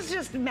 but this is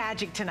just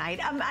magic tonight.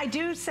 I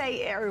do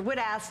say, or would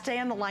ask, stay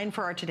on the line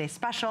for our Today's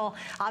Special.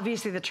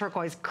 Obviously the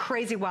turquoise,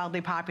 crazy,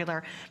 wildly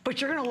popular, but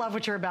you're gonna love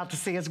what you're about to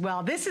see as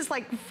well. This is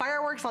like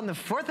fireworks on the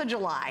 4th of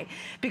July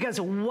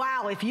because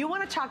wow, if you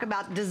wanna talk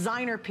about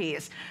designer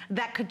piece,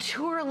 that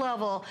couture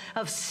level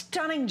of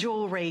stunning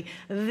jewelry,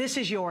 this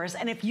is yours.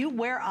 And if you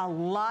wear a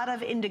lot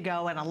of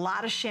indigo and a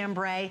lot of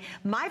chambray,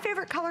 my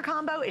favorite color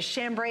combo is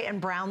chambray and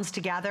browns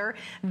together.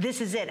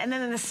 This is it. And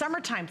then in the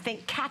summertime,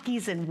 think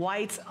khakis and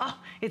whites. Oh,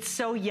 it's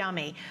so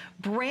yummy.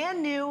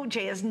 Brand new.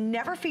 Jay has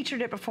never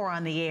featured it before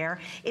on the air.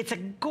 It's a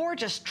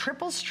gorgeous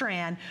triple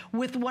strand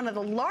with one of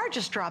the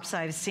largest drops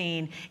I've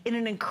seen in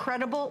an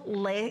incredible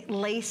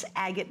lace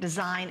agate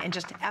design. And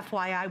just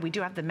FYI, we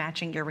do have the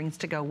matching earrings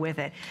to go with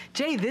it.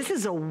 Jay, this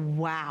is a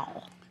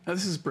wow. Now,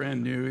 this is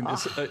brand new.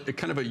 It's a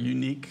kind of a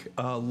unique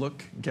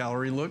look,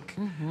 gallery look.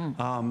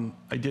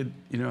 I did,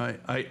 you know,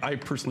 I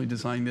personally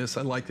designed this.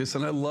 I like this,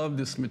 and I love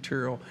this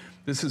material.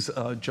 This is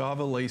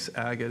Java lace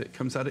agate. It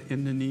comes out of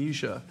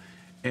Indonesia,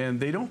 and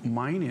they don't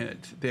mine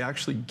it. They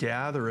actually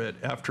gather it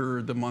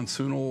after the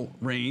monsoonal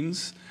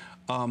rains.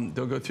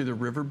 They'll go through the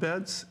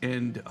riverbeds,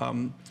 and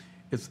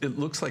it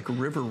looks like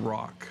river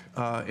rock.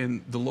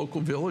 And the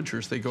local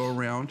villagers, they go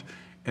around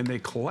and they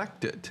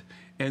collect it.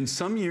 And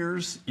some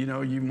years, you know,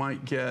 you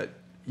might get,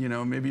 you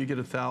know, maybe you get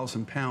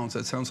 1,000 pounds.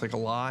 That sounds like a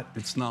lot.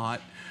 It's not.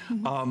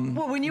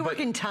 Well, when you work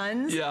in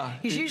tons, yeah,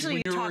 usually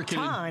when you're talk working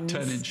tons. in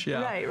tonnage,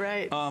 yeah.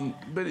 Right.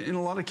 But in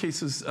a lot of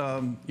cases,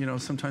 you know,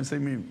 sometimes they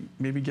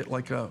maybe get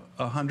like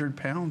 100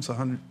 pounds,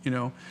 100, you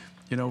know,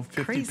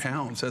 50 Crazy.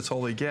 pounds. That's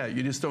all they get.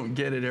 You just don't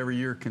get it every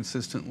year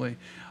consistently.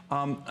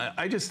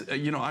 I just,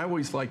 you know, I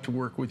always like to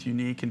work with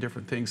unique and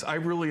different things. I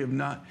really have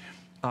not.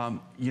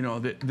 You know,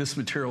 this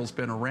material's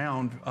been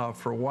around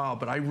for a while,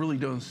 but I really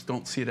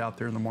don't see it out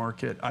there in the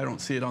market. I don't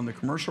see it on the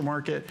commercial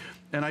market,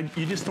 and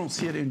you just don't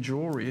see it in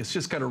jewelry. It's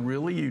just got a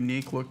really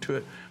unique look to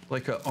it,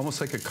 like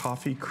almost like a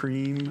coffee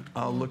cream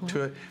look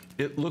to it.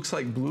 It looks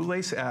like blue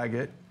lace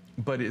agate,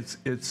 but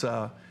it's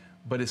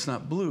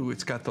not blue.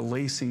 It's got the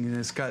lacing, and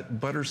it's got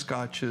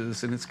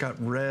butterscotches, and it's got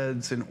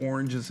reds and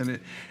oranges in it.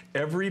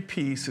 Every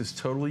piece is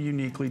totally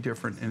uniquely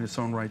different in its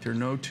own right. There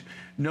are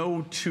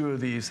no two of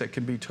these that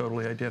can be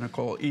totally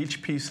identical. Each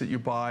piece that you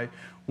buy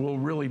will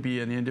really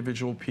be an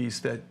individual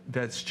piece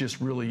that's just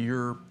really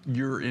your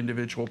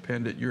individual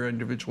pendant, your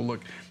individual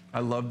look. I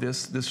love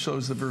this. This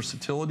shows the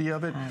versatility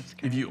of it.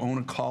 If you own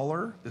a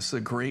collar, this is a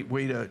great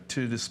way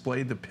to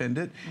display the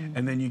pendant,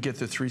 and then you get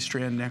the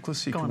 3-strand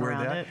necklace. You can wear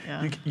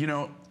that. You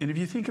know, and if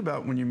you think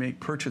about when you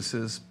make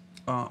purchases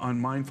on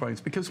Mind Finds,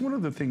 because one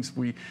of the things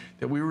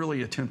that we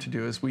really attempt to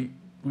do is we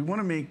want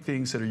to make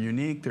things that are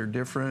unique, they're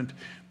different,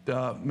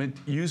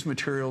 use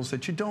materials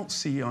that you don't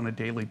see on a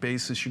daily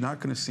basis. You're not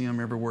going to see them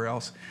everywhere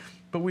else.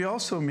 But we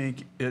also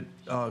make it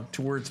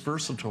to where it's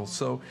versatile.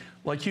 So,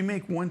 like, you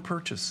make one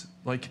purchase.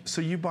 Like,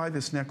 so you buy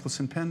this necklace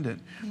and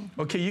pendant.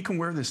 Okay, you can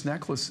wear this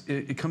necklace.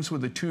 It comes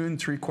with a 2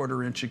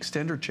 3/4 inch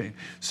extender chain.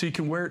 So you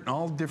can wear it in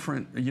all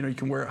different, you know, you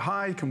can wear it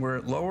high, you can wear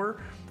it lower.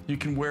 You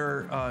can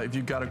wear, if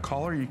you've got a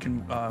collar, you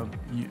can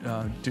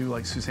do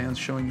like Suzanne's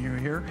showing you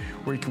here,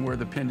 where you can wear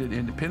the pendant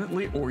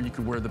independently, or you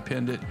can wear the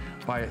pendant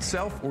by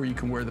itself, or you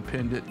can wear the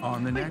pendant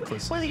on the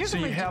necklace. Well, so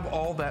you have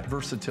all that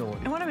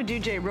versatility. And what I'm gonna do,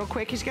 Jay, real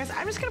quick, is, guys,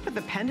 I'm just gonna put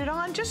the pendant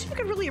on, just so you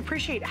can really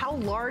appreciate how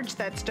large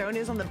that stone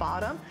is on the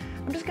bottom.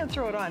 I'm just gonna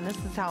throw it on. This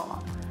is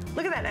how.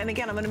 Look at that, and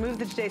again, I'm gonna move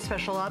the Today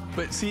Special up.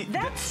 But see,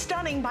 that's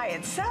stunning by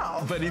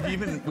itself. But if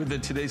even with the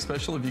Today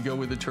Special, if you go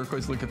with the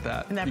turquoise, look at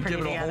that. Isn't that you pretty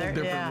give it a together?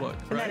 whole different look.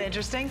 Isn't that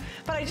interesting?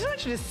 But I just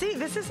want you to see,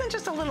 this isn't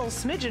just a little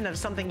smidgen of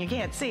something you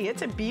can't see.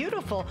 It's a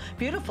beautiful,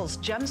 beautiful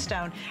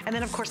gemstone. And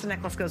then, of course, the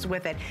necklace goes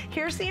with it.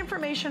 Here's the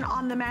information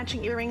on the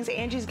matching earrings.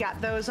 Angie's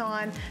got those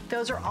on.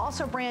 Those are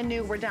also brand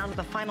new. We're down to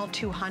the final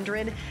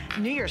 200.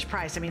 New Year's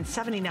price, I mean,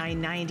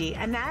 $79.90.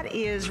 And that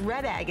is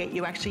red agate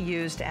you actually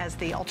used as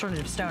the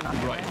alternative stone on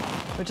it, right?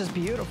 Which is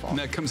beautiful. And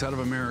that comes out of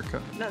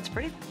America. That's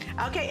pretty.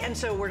 Okay, and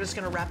so we're just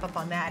gonna wrap up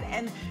on that.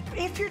 And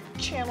if you're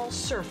channel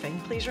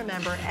surfing, please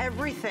remember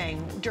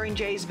everything during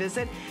Jay's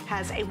visit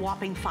has a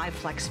whopping 5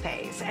 flex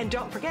pays. And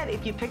don't forget,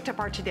 if you picked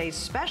up our Today's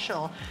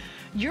Special,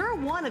 you're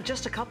one of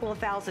just a couple of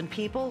thousand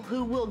people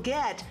who will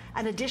get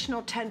an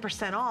additional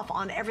 10% off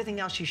on everything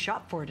else you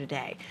shop for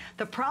today.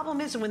 The problem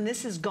is when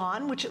this is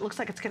gone, which it looks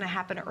like it's gonna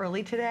happen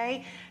early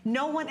today,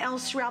 no one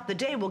else throughout the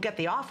day will get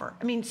the offer.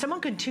 I mean,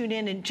 someone could tune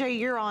in, and Jay,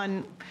 you're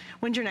on,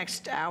 when's your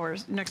next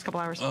couple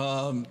hours?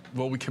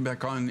 Well, we come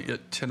back on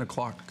at 10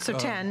 o'clock. So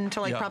 10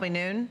 to like probably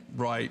noon?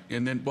 Right,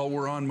 and then, well,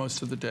 we're on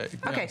most of the day.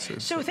 Okay, yeah,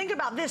 so think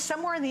about this,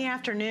 somewhere in the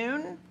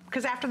afternoon,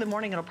 because after the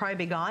morning it'll probably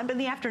be gone, but in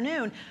the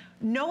afternoon,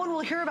 no one will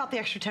hear about the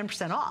extra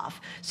 10%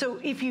 off. So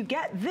if you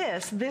get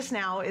this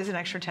now is an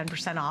extra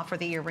 10% off for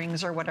the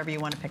earrings or whatever you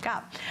want to pick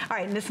up. All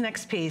right, and this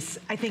next piece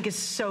I think is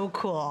so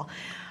cool.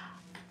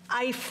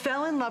 I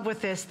fell in love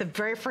with this the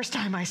very first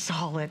time I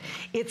saw it.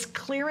 It's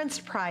clearance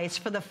price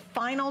for the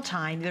final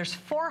time. There's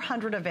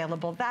 400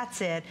 available,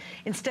 that's it.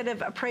 Instead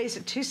of appraised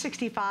at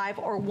 $265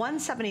 or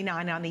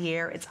 $179 on the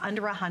year, it's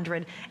under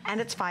 100,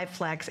 and it's 5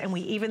 flex, and we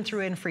even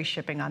threw in free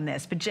shipping on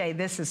this. But Jay,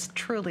 this is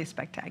truly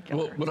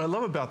spectacular. Well, what I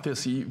love about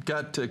this, you've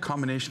got a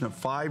combination of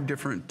 5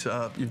 different,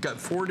 you've got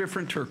 4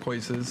 different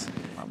turquoises,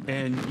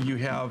 and you've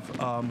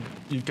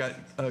got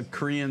a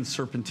Korean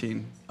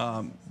serpentine.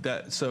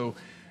 So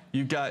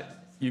you've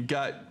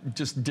got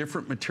just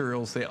different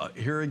materials.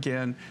 Here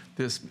again,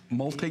 this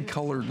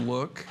multicolored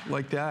look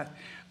like that.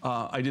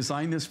 I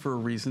designed this for a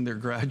reason. They're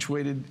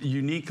graduated,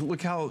 unique.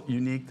 Look how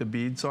unique the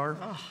beads are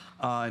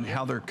and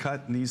how they're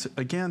cut. And these,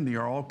 again, they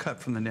are all cut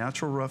from the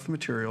natural rough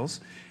materials,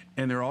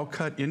 and they're all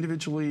cut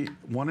individually,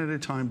 one at a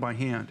time by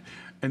hand.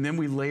 And then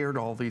we layered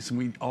all these,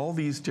 and all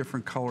these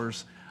different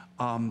colors.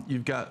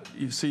 You've got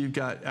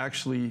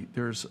actually,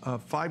 there's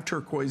 5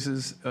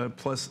 turquoises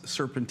plus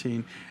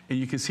serpentine, and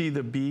you can see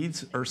the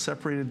beads are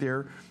separated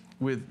there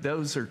with,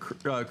 those are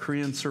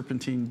Korean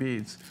serpentine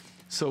beads.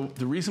 So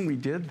the reason we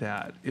did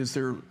that is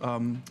they're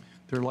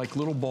like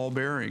little ball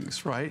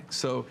bearings, right?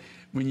 So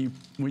when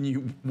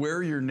you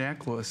wear your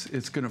necklace,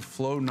 it's going to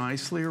flow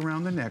nicely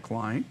around the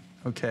neckline,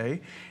 okay?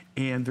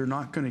 And they're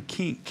not going to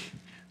kink.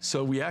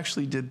 So we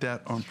actually did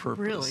that on purpose.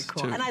 Really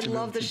cool. And I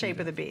love the shape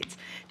of the beads.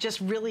 Just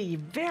really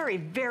very,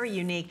 very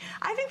unique.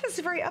 I think this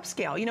is very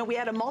upscale. You know, we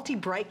had a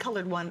multi-bright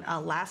colored one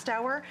last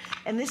hour,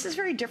 and this is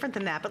very different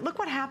than that. But look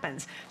what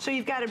happens. So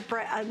you've got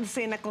let's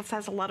say a necklace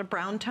has a lot of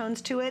brown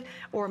tones to it,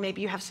 or maybe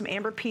you have some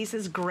amber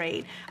pieces,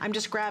 great. I'm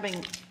just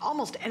grabbing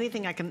almost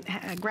anything I can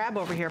grab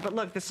over here. But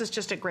look, this is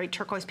just a great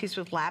turquoise piece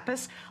with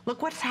lapis.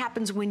 Look what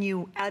happens when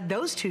you add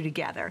those two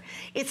together.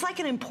 It's like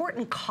an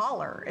important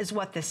collar is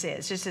what this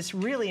is. Just this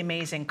really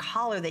amazing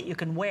collar that you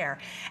can wear.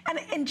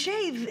 And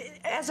Jay,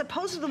 as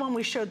opposed to the one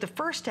we showed the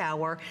first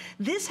hour,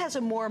 this has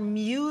a more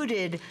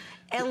muted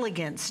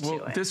elegance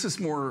to it. This is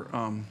more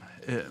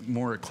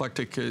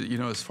eclectic, you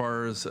know, as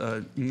far as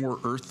more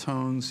earth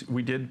tones.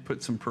 We did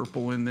put some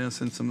purple in this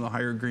and some of the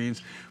higher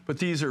greens, but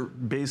these are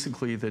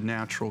basically the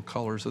natural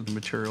colors of the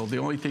material. The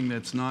only thing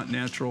that's not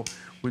natural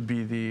would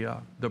be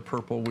the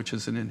purple, which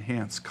is an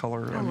enhanced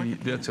color. I mean,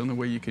 that's the only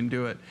way you can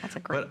do it. That's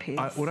a great piece.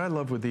 What I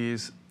love with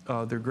these,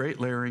 they're great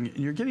layering. And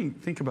you're getting,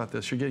 think about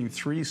this, you're getting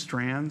 3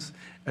 strands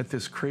at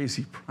this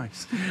crazy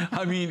price.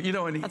 I mean, you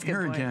know, and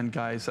here again,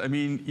 guys, I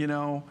mean, you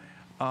know,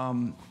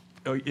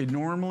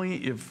 normally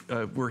if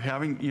we're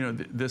having, you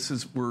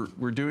know,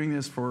 we're doing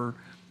this for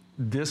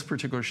this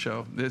particular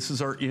show. This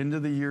is our end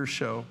of the year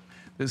show.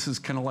 This is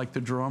kind of like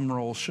the drum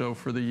roll show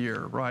for the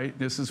year, right?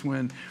 This is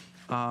when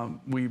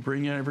we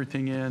bring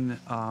everything in.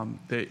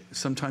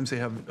 Sometimes they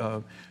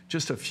have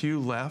just a few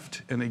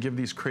left, and they give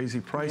these crazy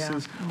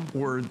prices,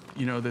 or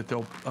you know that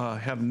they'll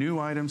have new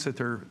items that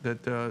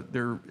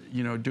they're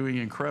you know doing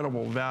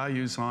incredible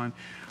values on.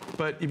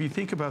 But if you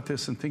think about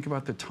this and think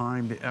about the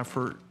time, the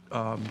effort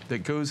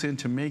that goes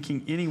into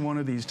making any one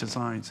of these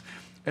designs,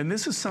 and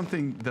this is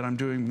something that I'm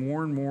doing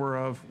more and more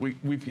of.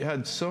 We've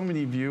had so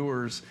many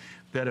viewers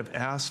that have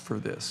asked for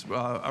this.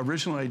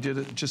 Originally, I did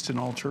it just in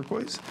all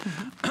turquoise.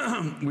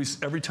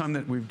 Every time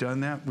that we've done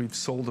that, we've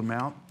sold them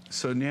out.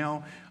 So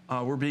now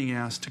we're being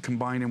asked to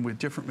combine them with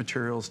different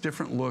materials,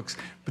 different looks,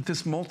 but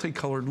this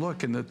multicolored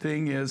look. And the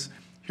thing is,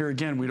 here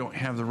again, we don't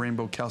have the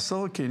rainbow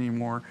calsilica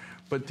anymore,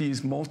 but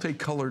these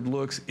multicolored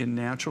looks in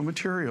natural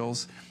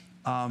materials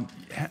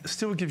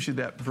still gives you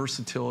that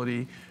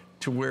versatility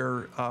to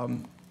where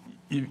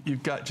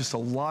you've got just a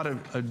lot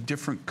of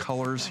different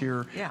colors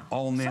here,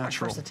 all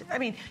natural. I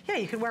mean, yeah,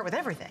 you could wear it with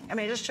everything. I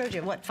mean, I just showed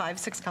you, what, 5,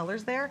 6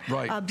 colors there?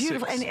 Right.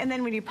 Beautiful. And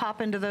then when you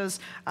pop into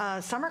those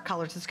summer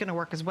colors, it's going to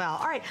work as well.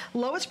 All right,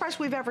 lowest price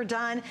we've ever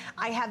done.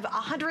 I have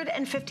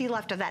 150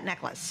 left of that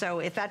necklace. So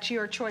if that's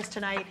your choice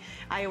tonight,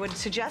 I would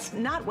suggest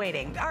not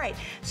waiting. All right,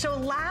 so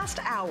last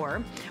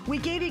hour, we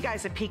gave you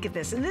guys a peek at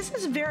this. And this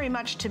is very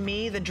much, to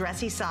me, the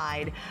dressy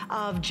side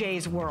of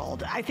Jay's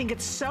world. I think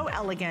it's so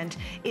elegant.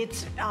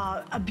 It's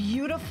a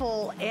beautiful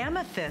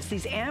amethyst,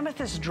 these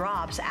amethyst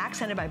drops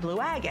accented by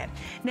blue agate.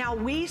 Now,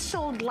 we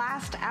sold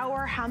last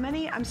hour, how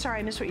many? I'm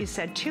sorry, I missed what you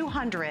said,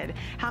 200.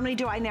 How many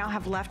do I now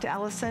have left,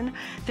 Ellison?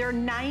 There are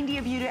 90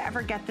 of you to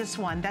ever get this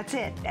one. That's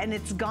it, and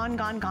it's gone,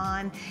 gone,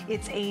 gone.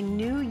 It's a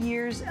New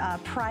Year's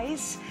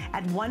price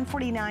at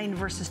 $149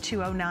 versus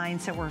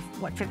 $209, so we're,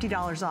 what,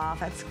 $50 off?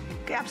 That's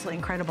absolutely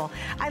incredible.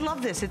 I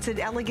love this. It's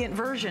an elegant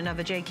version of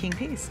a J. King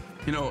piece.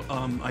 You know,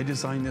 I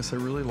designed this, I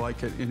really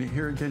like it, and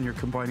here again, you're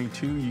combining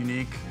 2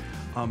 unique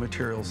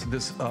materials.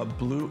 This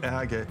blue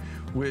agate,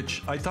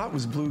 which I thought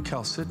was blue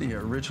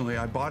calcitnia originally.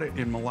 I bought it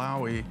in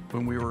Malawi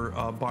when we were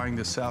buying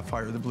the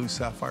sapphire, the blue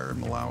sapphire in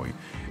Malawi.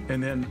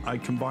 And then I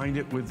combined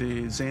it with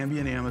the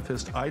Zambian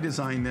amethyst. I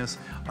designed this.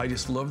 I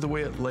just love the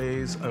way it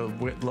lays. I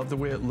love the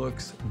way it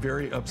looks.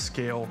 Very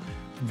upscale.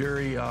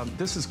 Very,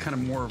 this is kind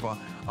of more of a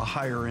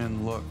higher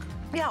end look.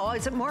 Yeah, well,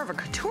 it's more of a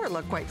couture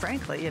look, quite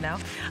frankly, you know.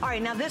 All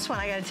right, now this one,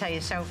 I gotta tell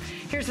you, so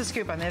here's the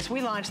scoop on this.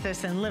 We launched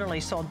this and literally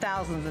sold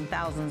thousands and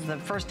thousands. The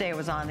first day it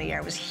was on the air,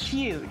 it was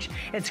huge.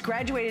 It's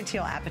graduated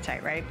teal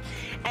apatite, right?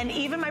 And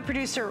even my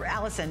producer,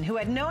 Allison, who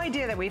had no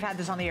idea that we've had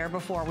this on the air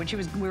before, when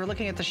we were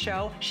looking at the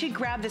show, she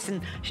grabbed this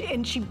and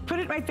she put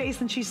it in my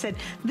face and she said,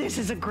 this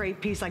is a great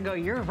piece. I go,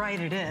 you're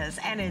right, it is.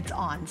 And it's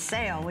on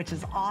sale, which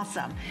is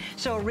awesome.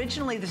 So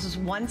originally this was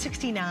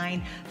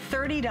 $169,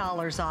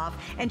 $30 off.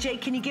 And Jay,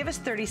 can you give us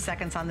 30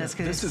 seconds on this,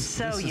 because it's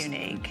so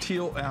unique.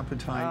 Teal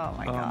apatite. Oh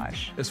my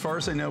gosh. As far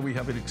as I know, we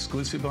have an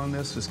exclusive on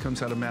this. This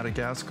comes out of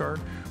Madagascar.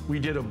 We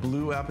did a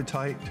blue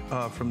apatite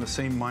from the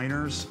same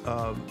miners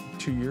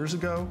 2 years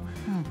ago.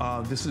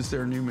 This is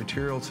their new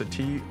material. It's a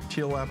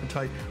teal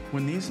apatite.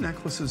 When these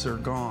necklaces are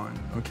gone,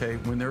 okay,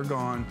 when they're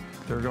gone,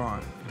 they're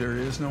gone. There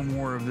is no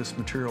more of this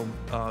material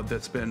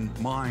that's been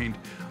mined.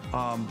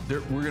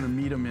 We're going to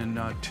meet them in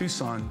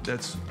Tucson.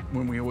 That's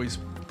when we always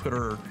put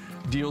our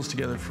deals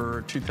together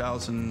for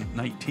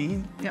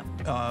 2019.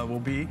 Will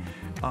be.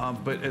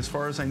 But as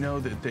far as I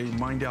know, that they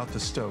mined out the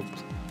stope.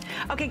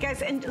 Okay,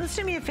 guys, and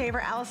listen to me a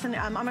favor, Allison.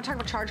 I'm going to talk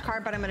about charge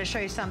card, but I'm going to show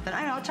you something.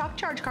 I know, I'll talk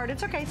charge card.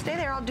 It's okay. Stay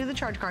there. I'll do the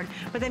charge card,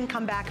 but then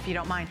come back if you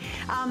don't mind.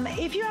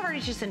 If you have our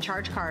HSN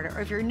charge card,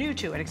 or if you're new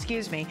to it,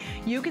 excuse me,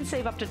 you can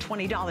save up to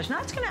 $20.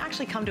 Now, it's going to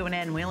actually come to an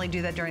end. We only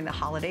do that during the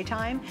holiday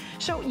time.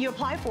 So you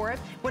apply for it.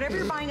 Whatever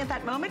you're buying at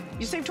that moment,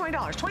 you save $20.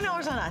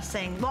 $20 on us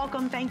saying,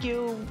 welcome, thank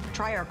you,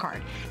 try our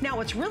card. Now,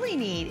 what's really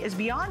neat is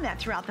beyond that,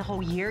 throughout the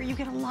whole year, you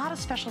get a lot of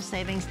special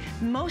savings,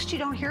 most you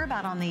don't hear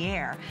about on the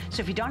air.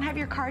 So if you don't have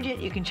your card yet,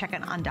 you can check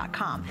it on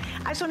 .com.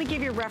 I just want to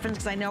give you a reference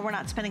because I know we're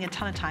not spending a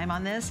ton of time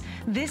on this.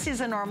 This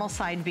is a normal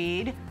side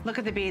bead. Look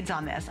at the beads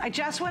on this. I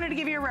just wanted to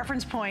give you a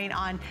reference point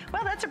on,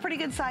 well, that's a pretty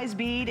good size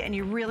bead, and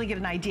you really get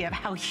an idea of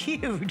how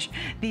huge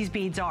these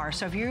beads are.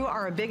 So if you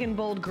are a big and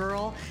bold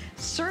girl,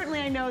 certainly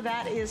I know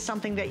that is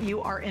something that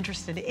you are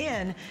interested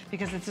in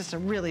because it's just a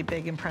really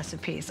big,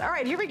 impressive piece. All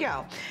right, here we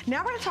go.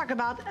 Now we're going to talk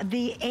about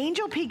the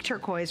Angel Peak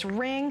turquoise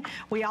ring.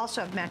 We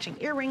also have matching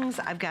earrings.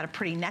 I've got a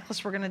pretty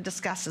necklace we're going to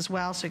discuss as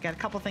well. So we've got a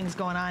couple things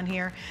going on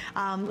here.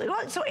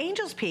 So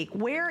Angel's Peak,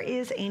 where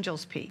is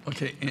Angel's Peak?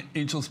 Okay,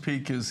 Angel's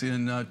Peak is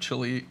in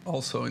Chile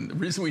also. And the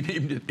reason we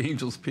named it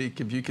Angel's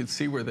Peak, if you can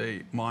see where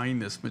they mine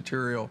this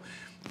material,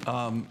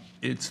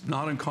 it's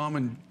not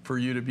uncommon for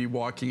you to be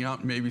walking out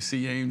and maybe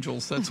see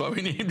angels. That's why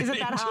we named it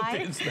Angel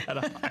Peak. It's that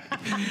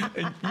high.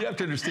 And you have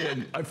to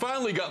understand, I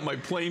finally got my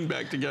plane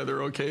back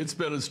together, okay? It's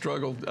been a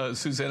struggle.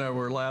 Suzanne and I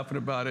were laughing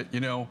about it, you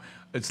know.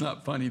 It's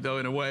not funny, though,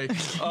 in a way.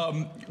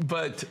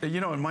 But, you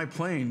know, in my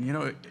plane, you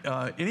know,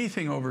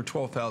 anything over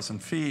 12,000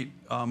 feet,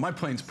 my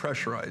plane's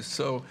pressurized.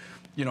 So,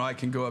 you know, I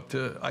can go up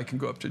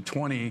to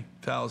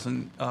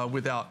 20,000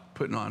 without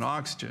putting on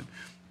oxygen.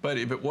 But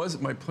if it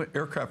wasn't, my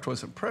aircraft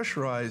wasn't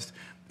pressurized,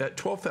 at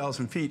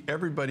 12,000 feet,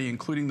 everybody,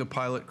 including the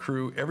pilot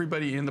crew,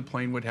 everybody in the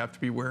plane would have to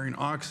be wearing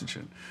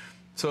oxygen.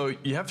 So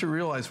you have to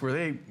realize where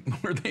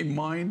they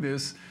mine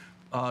this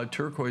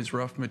turquoise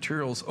rough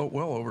materials,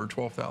 well over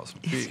 12,000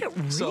 feet. Is it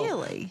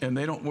really? So, and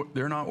they're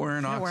not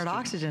wearing oxygen. They're not wearing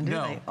oxygen, do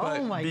they?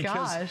 Oh my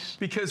gosh.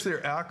 Because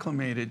they're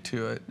acclimated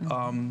to it.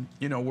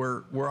 You know,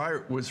 where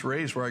I was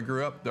raised, where I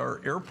grew up,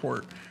 our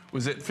airport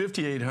was at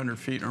 5,800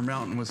 feet, and our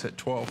mountain was at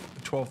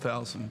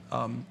 12,000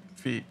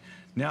 feet.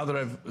 Now that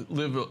I've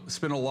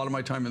spent a lot of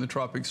my time in the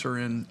tropics or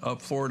in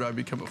Florida, I've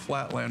become a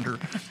flatlander.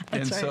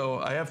 And so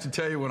I have to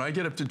tell you, when I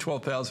get up to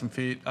 12,000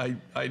 feet, I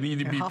need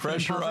to be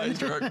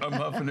pressurized, or I'm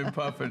huffing and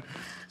puffing.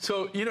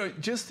 So, you know,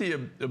 just the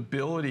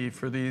ability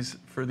for these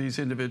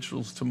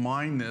individuals to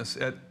mine this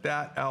at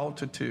that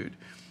altitude.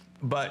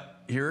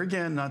 But here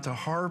again, not to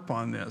harp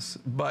on this,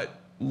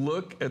 but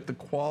look at the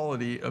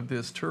quality of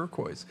this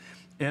turquoise.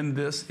 And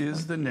this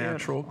is the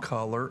natural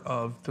color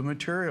of the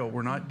material.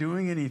 We're not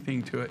doing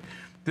anything to it.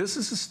 This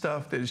is the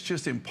stuff that is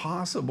just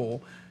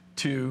impossible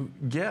to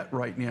get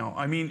right now.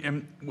 I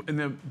mean, and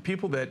the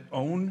people that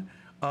own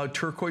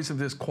turquoise of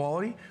this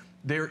quality,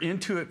 they're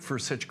into it for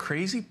such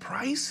crazy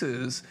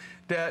prices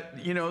that,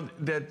 you know,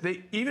 that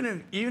they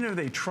even if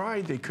they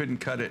tried, they couldn't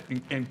cut it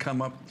and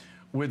come up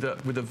with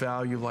a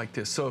value like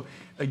this. So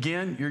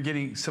again, you're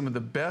getting some of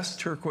the best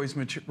turquoise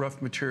rough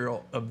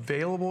material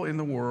available in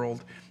the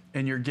world,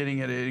 and you're getting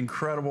it at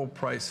incredible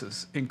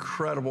prices,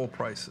 incredible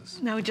prices.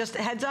 Now, just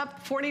a heads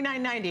up,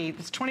 $49.90.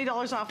 It's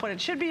 $20 off what it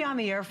should be on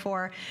the air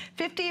for.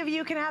 50 of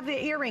you can have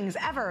the earrings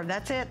ever.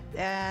 That's it.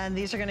 And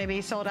these are going to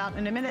be sold out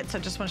in a minute, so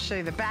just want to show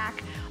you the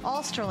back.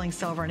 All sterling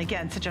silver, and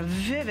again, such a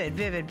vivid,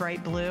 vivid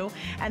bright blue.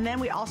 And then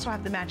we also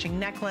have the matching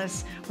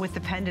necklace with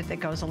the pendant that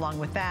goes along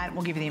with that.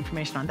 We'll give you the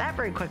information on that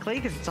very quickly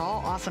because it's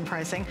all awesome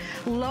pricing.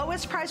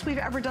 Lowest price we've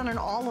ever done on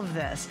all of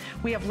this.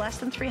 We have less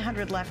than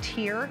 300 left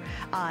here.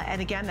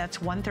 And again, that's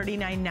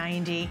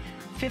 $139.90,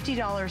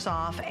 $50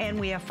 off, and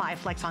we have 5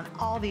 flex on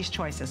all these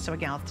choices. So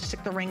again, I'll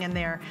stick the ring in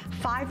there.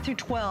 5 through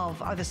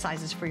 12 are the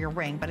sizes for your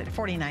ring, but at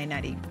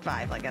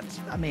 $49.95, like that's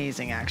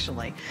amazing,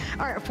 actually.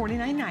 All right,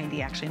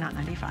 $49.90, actually, not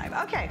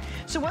 $95. Okay,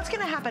 so what's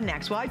gonna happen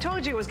next? Well, I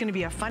told you it was gonna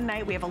be a fun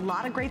night. We have a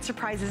lot of great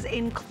surprises,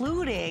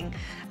 including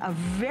a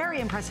very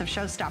impressive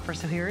showstopper,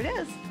 so here it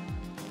is.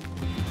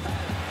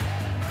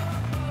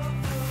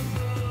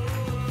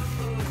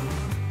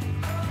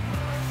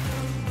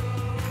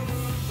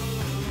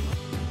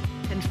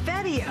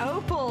 Confetti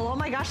opal. Oh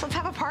my gosh, let's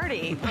have a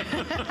party.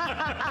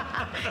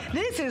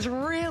 This is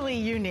really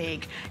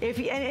unique.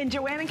 And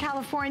Joanne in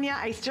California,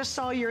 I just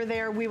saw you're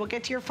there. We will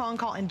get to your phone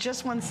call in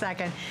just 1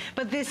 second.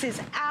 But this is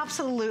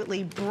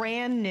absolutely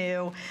brand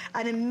new.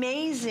 An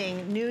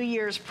amazing New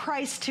Year's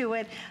price to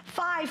it.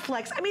 5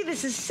 flex. I mean,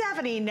 this is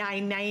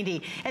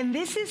 $79.90. And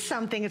this is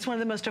something, it's one of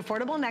the most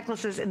affordable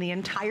necklaces in the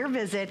entire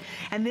visit.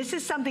 And this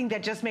is something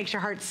that just makes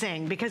your heart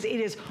sing because it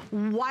is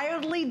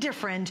wildly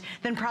different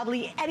than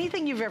probably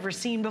anything you've ever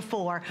seen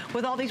before,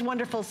 with all these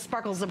wonderful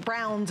sparkles of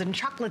browns and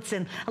chocolates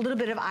and a little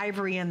bit of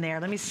ivory in there.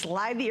 Let me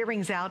slide the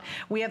earrings out.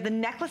 We have the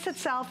necklace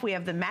itself, we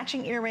have the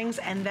matching earrings,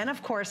 and then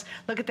of course,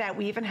 look at that,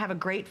 we even have a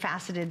great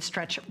faceted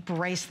stretch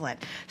bracelet.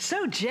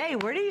 So Jay,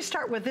 where do you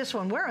start with this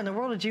one? Where in the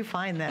world did you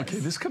find this? Okay,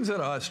 this comes out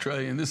of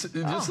Australia, and this,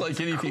 just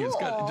like anything, cool. It's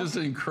got just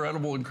an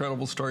incredible,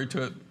 incredible story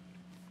to it.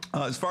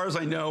 As far as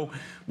I know,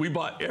 we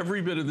bought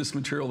every bit of this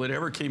material that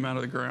ever came out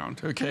of the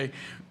ground, okay?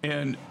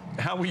 And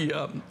how we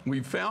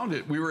found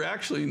it, we were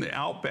actually in the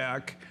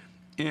outback,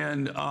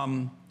 and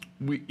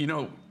you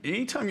know,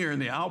 anytime you're in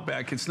the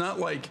outback, it's not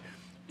like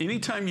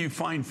anytime you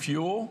find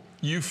fuel,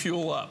 you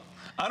fuel up.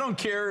 I don't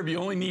care if you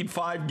only need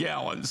 5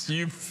 gallons,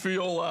 you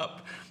fuel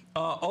up.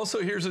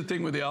 Also, here's the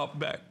thing with the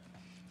outback.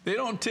 They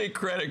don't take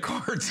credit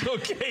cards,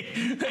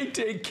 okay? They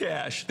take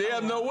cash. They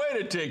have no way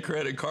to take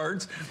credit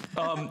cards.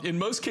 In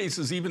most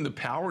cases, even the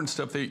power and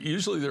stuff,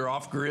 usually they're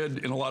off grid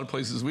in a lot of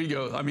places we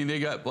go. I mean,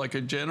 they got like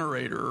a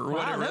generator or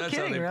whatever. Wow, no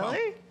kidding,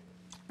 really?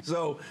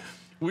 So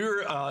we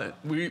were,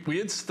 we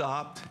had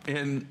stopped,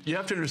 and you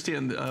have to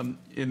understand,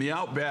 in the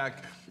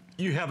outback,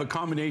 you have a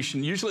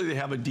combination. Usually they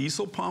have a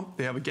diesel pump,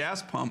 they have a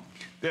gas pump,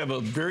 they have a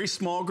very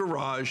small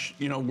garage,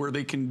 you know, where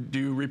they can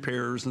do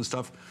repairs and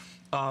stuff,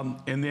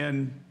 and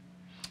then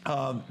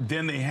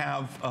they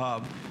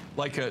have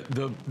like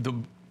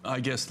I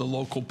guess the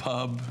local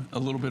pub, a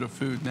little bit of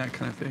food and that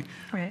kind of thing.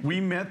 Right. We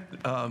met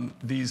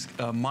these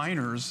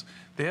miners.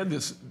 They had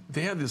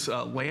this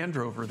Land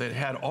Rover that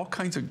had all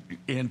kinds of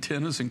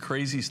antennas and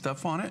crazy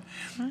stuff on it.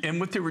 Mm-hmm. And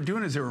what they were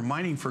doing is they were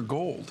mining for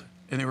gold,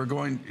 and they were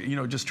going, you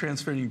know, just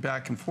transferring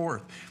back and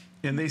forth.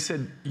 And they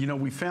said, you know,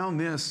 we found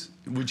this,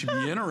 would you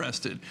be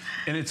interested?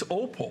 And it's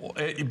opal,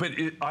 but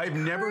I've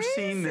never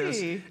seen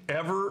this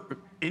ever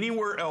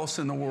anywhere else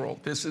in the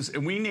world.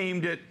 And we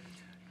named it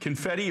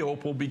confetti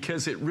opal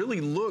because it really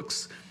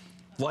looks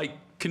like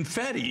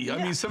confetti. Yeah.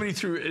 I mean, somebody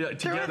threw it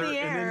together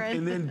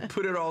and then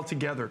put it all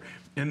together.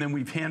 And then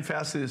we've hand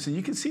fastened this, and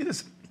you can see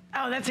this.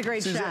 Oh, that's a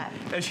great shot.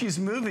 As she's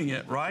moving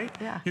it, right?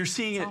 Yeah. You're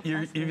seeing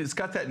it's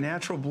got that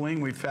natural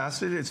bling. We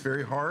faceted it. It's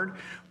very hard.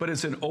 But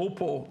it's an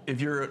opal. If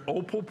you're an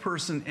opal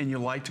person and you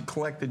like to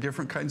collect the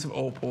different kinds of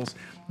opals,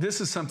 this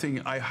is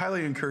something I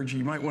highly encourage you.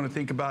 You might want to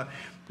think about.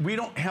 We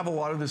don't have a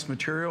lot of this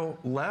material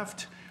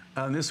left.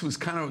 This was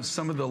kind of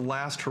some of the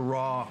last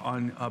hurrah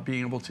on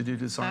being able to do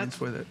designs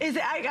with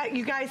it.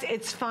 You guys,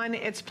 it's fun,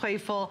 it's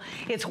playful,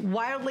 it's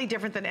wildly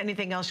different than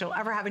anything else you'll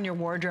ever have in your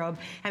wardrobe.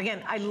 And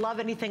again, I love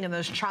anything in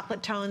those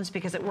chocolate tones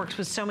because it works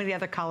with so many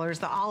other colors.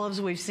 The olives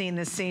we've seen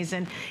this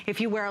season.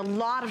 If you wear a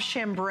lot of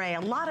chambray,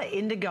 a lot of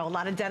indigo, a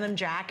lot of denim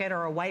jacket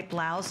or a white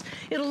blouse,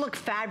 it'll look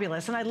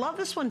fabulous. And I love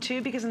this one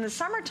too because in the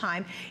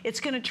summertime, it's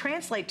going to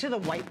translate to the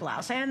white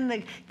blouse and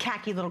the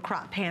khaki little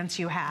crop pants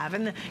you have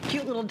and the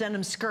cute little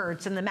denim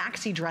skirts and the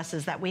maxi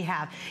dresses that we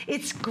have.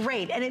 It's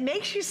great, and it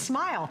makes you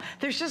smile.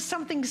 There's just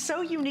something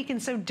so unique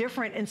and so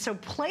different and so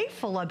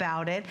playful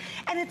about it,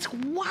 and it's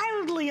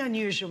wildly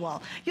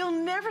unusual.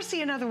 You'll never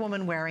see another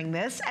woman wearing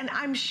this, and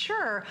I'm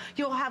sure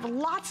you'll have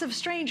lots of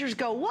strangers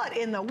go, what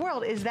in the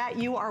world is that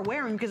you are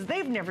wearing? Because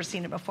they've never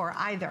seen it before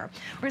either.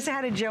 We're going to say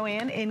hi to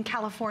Joanne in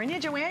California.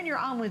 Joanne, you're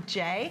on with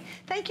Jay.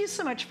 Thank you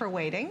so much for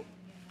waiting.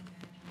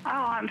 Oh,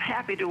 I'm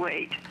happy to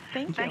wait.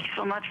 Thank you. Thank you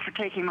so much for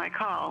taking my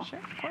call. Sure,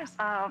 of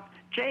course.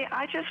 Jay,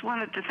 I just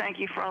wanted to thank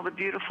you for all the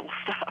beautiful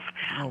stuff.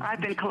 I've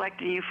been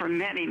collecting you for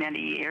many, many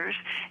years,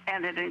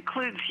 and it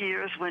includes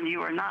years when you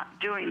are not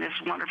doing this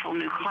wonderful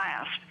new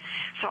clasp.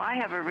 So I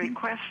have a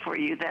request for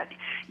you that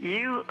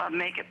you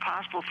make it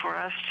possible for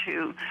us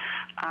to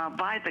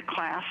buy the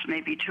clasp,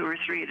 maybe 2 or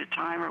 3 at a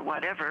time or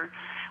whatever,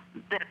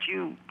 that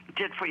you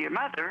did for your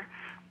mother,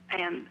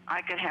 and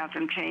I could have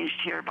them changed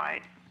here by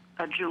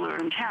a jeweler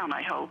in town,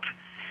 I hope.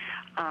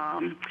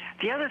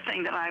 The other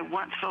thing that I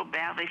want so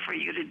badly for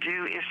you to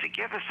do is to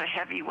give us a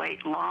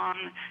heavyweight, long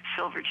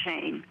silver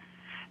chain,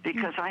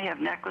 because I have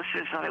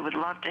necklaces that I would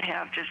love to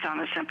have just on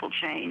a simple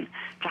chain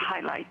to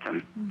highlight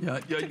them. Yeah,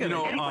 you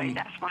know. Anyway,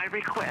 that's my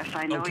request.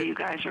 I know you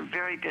guys are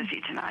very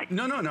busy tonight.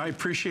 No, I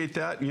appreciate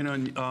that. You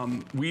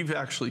know, we've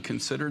actually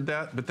considered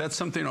that, but that's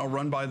something I'll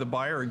run by the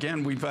buyer.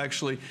 Again, we've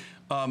actually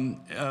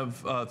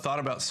thought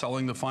about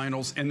selling the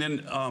finals and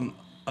then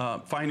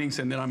findings,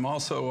 and then I'm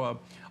also.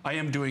 I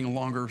am doing a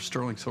longer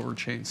sterling silver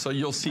chain, so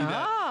you'll see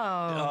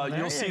that.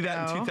 You'll see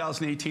that in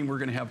 2018. We're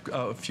going to have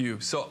a few.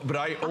 So, but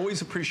I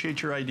always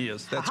appreciate your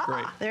ideas. That's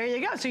great. There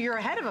you go. So you're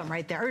ahead of him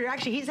right there. Or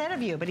actually, he's ahead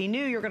of you, but he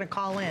knew you were going to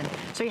call in,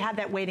 so you had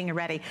that waiting and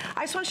ready.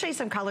 I just want to show you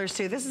some colors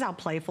too. This is how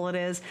playful it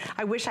is.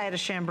 I wish I had a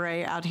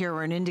chambray out here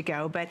or an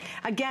indigo, but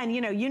again, you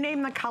know, you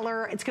name the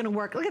color, it's going to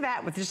work. Look at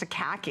that with just a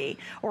khaki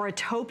or a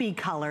taupey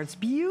color. It's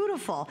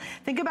beautiful.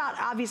 Think about,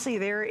 obviously,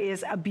 there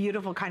is a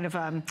beautiful kind of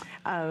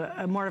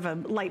more of a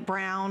light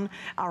brown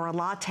or a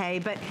latte,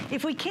 but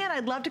if we can,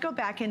 I'd love to go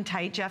back in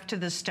tight, Jeff, to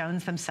the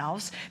stones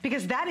themselves,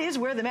 because that is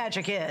where the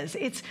magic is.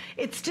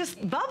 It's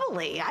just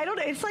bubbly. I don't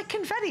know. It's like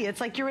confetti. It's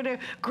like you're at a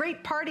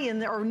great party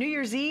or New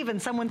Year's Eve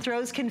and someone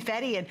throws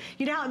confetti, and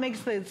you know how it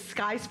makes the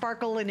sky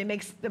sparkle and it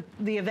makes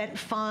the event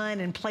fun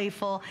and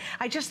playful.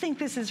 I just think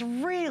this is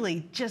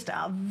really just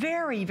a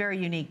very, very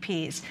unique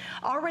piece.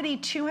 Already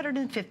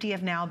 250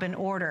 have now been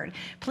ordered.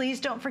 Please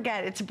don't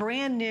forget, it's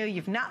brand new.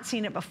 You've not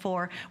seen it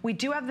before. We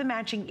do have the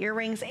matching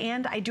earrings,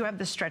 and I do have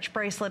the stretch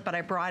bracelet, but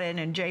I brought in,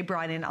 and Jay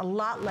brought in, a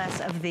lot less less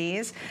of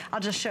these. I'll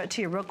just show it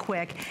to you real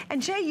quick.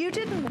 And Jay, you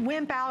didn't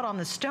wimp out on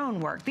the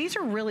stonework. These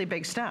are really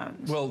big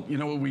stones. Well, you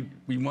know what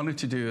we wanted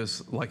to do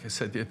is, like I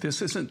said,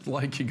 this isn't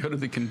like you go to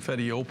the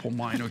confetti opal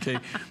mine, okay?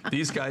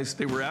 These guys,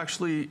 they were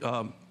actually,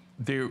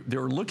 they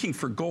were looking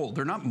for gold.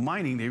 They're not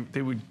mining.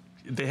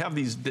 They have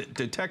these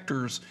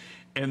detectors,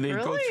 and they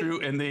go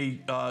through, and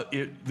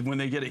when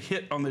they get a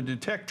hit on the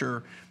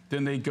detector,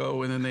 then they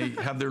go and then they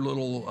have their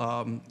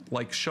little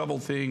like shovel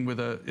thing with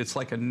it's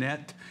like a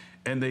net,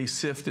 and they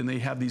sift and they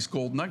have these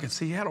gold nuggets.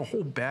 He had a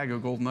whole bag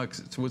of gold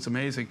nuggets. It was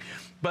amazing.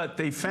 But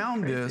they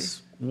found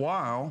this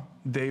while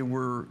they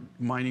were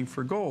mining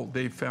for gold.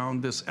 They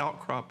found this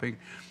outcropping.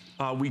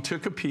 We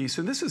took a piece,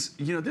 and this is,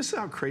 you know, this is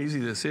how crazy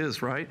this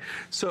is, right?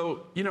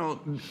 So, you know,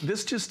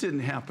 this just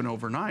didn't happen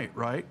overnight,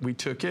 right? We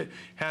took it,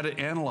 had it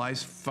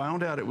analyzed,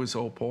 found out it was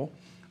opal,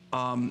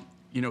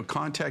 you know,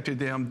 contacted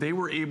them. They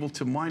were able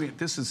to mine it.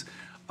 This is,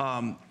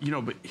 you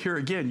know, but here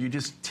again, you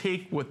just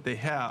take what they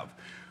have.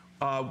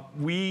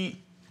 We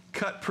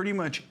cut pretty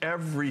much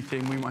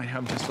everything. We might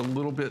have just a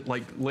little bit,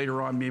 like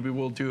later on, maybe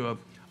we'll do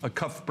a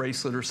cuff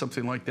bracelet or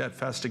something like that,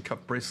 faceted cuff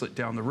bracelet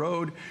down the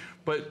road.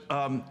 But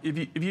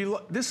if you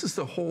look, this is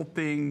the whole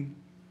thing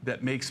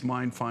that makes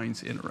mine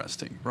finds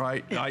interesting,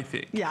 right? Yeah. I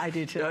think. Yeah, I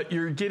do too.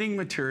 You're getting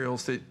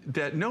materials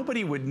that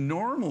nobody would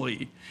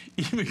normally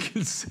even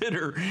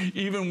consider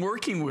even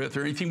working with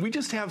or anything. We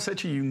just have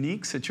such a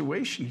unique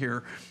situation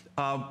here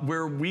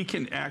where we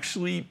can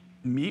actually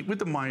meet with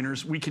the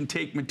miners. We can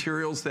take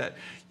materials that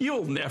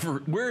you'll never,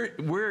 where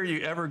are you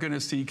ever going to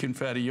see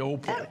confetti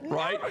opal,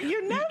 right?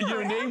 You never,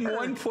 you name ever.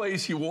 one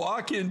place you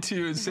walk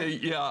into and say,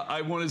 yeah,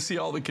 I want to see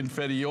all the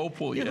confetti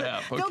opal you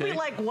have, okay? They'll be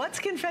like, what's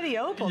confetti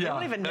opal? Yeah. They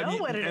don't even know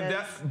what it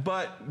is.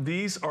 But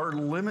these are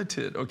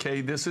limited,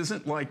 okay? This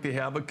isn't like they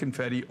have a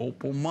confetti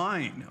opal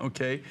mine,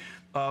 okay?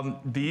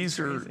 These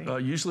are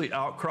usually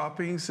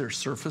outcroppings. They're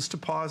surface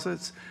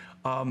deposits.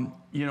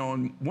 You know,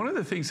 and one of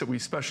the things that we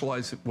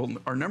specialize in, well,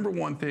 our number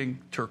one thing,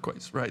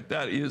 turquoise, right?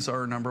 That is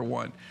our number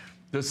one.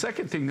 The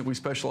second thing that we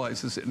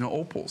specialize is in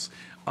opals.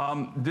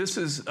 This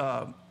is,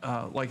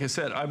 like I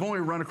said, I've only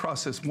run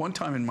across this one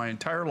time in my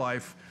entire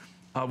life.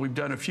 We've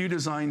done a few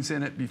designs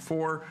in it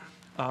before.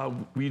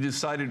 We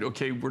decided,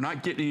 okay, we're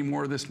not getting any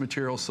more of this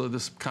material, so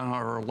this is kind of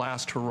our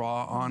last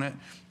hurrah on it.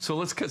 So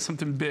let's cut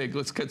something big.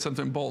 Let's cut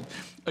something bold.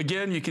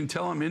 Again, you can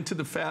tell I'm into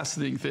the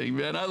faceting thing,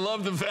 man. I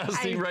love the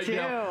faceting right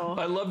now.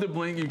 I love the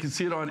bling. You can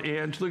see it on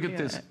Ange. Look at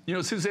this. You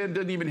know, Suzanne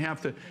doesn't even have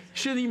to,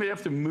 she doesn't even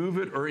have to move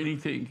it or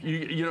anything.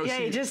 You know, yeah,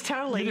 you just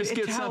totally, you just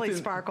get it totally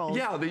something, sparkles.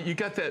 Yeah, you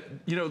got that,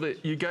 you know,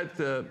 you got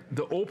the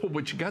opal,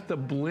 but you got the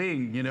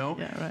bling, you know?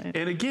 Yeah, right.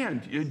 And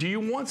again, do you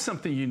want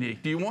something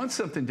unique? Do you want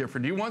something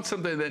different? Do you want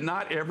something that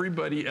not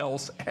everybody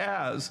else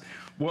has?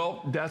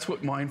 Well, that's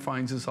what Mine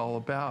Finds is all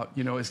about.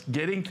 You know, it's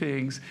getting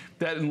things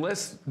that,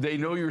 unless they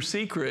know your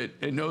secret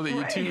and know that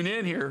you tune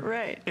in here.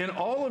 Right. And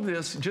all of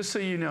this, just so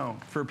you know,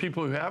 for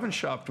people who haven't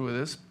shopped with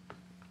us,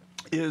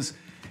 is,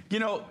 you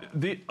know,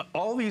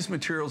 all these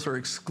materials are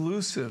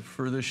exclusive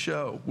for the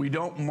show. We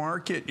don't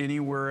market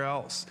anywhere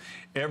else.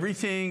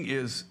 Everything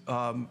is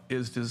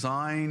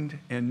designed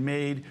and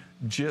made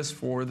just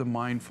for the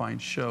Mine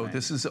Find show.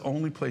 This is the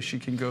only place you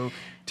can go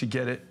to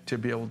get it, to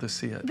be able to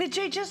see it. But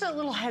Jay, just a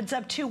little heads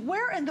up too,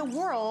 where in the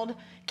world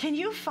can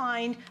you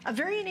find a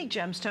very unique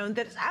gemstone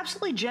that is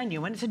absolutely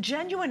genuine? It's a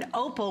genuine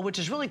opal, which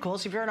is really cool.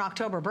 So if you're an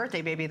October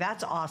birthday baby,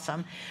 that's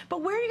awesome.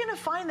 But where are you gonna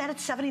find that at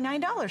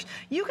 $79?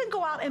 You can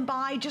go out and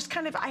buy just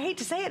kind of, I hate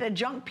to say it, a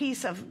junk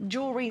piece of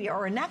jewelry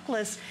or a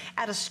necklace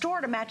at a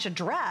store to match a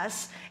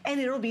dress, and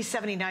it'll be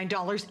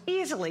 $79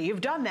 easily.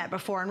 You've done that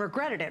before and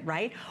regretted it,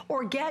 right?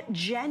 Or get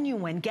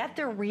genuine, get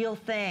the real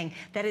thing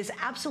that is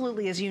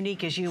absolutely as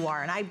unique as you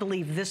are, and I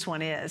believe this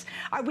one is.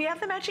 We have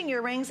the matching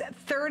earrings,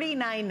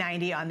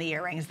 $39.90 on the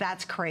earrings.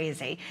 That's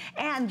crazy.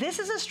 And this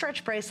is a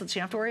stretch bracelet, so you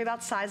don't have to worry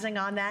about sizing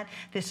on that.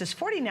 This is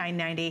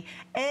 $49.90.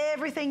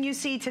 Everything you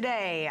see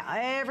today,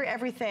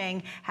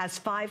 everything has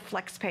 5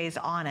 flex pays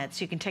on it,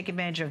 so you can take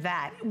advantage of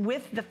that.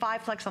 With the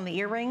 5 flex on the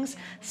earrings,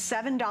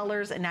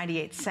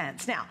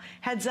 $7.98. Now,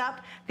 heads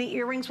up, the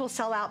earrings will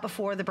sell out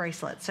before the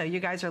bracelet, so you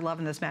guys are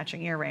loving those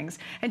matching earrings.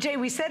 And Jay,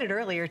 we said it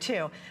earlier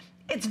too,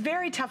 it's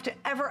very tough to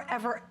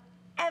ever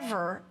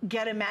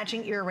get a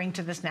matching earring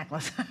to this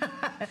necklace.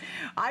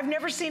 I've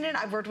never seen it.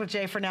 I've worked with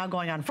Jay for now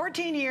going on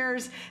 14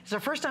 years. It's the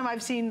first time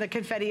I've seen the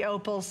confetti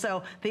opal,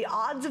 so the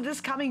odds of this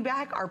coming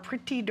back are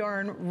pretty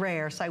darn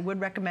rare. So I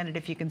would recommend it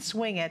if you can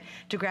swing it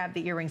to grab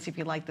the earrings if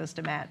you'd like those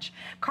to match.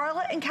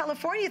 Carla in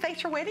California, thanks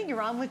for waiting.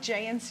 You're on with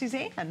Jay and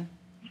Suzanne.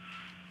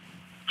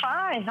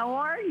 Hi, how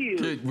are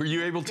you? Were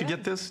you able to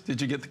get this? Did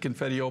you get the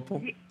confetti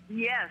opal?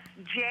 Yes,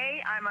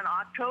 Jay, I'm an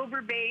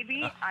October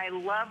baby. I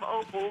love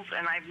opals,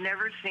 and I've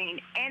never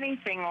seen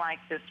anything like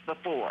this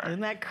before.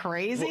 Isn't that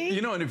crazy? Well,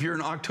 you know, and if you're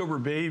an October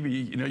baby,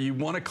 you know, you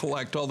want to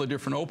collect all the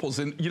different opals.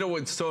 And you know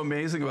what's so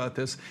amazing about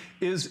this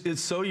is it's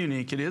so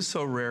unique, it is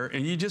so rare,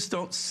 and you just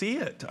don't see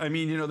it. I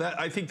mean, you know,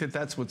 I think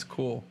that's what's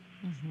cool.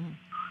 Mm-hmm.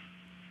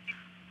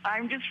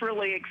 I'm just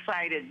really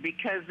excited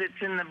because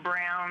it's in the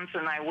browns,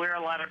 and I wear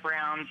a lot of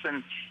browns,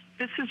 and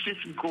this is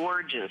just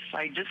gorgeous.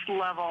 I just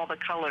love all the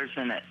colors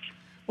in it.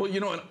 Well, you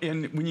know,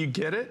 and when you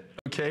get it,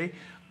 okay,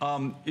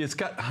 it's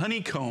got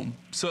honeycomb.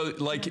 So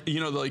like, you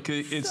know, like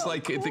it's so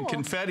like cool. the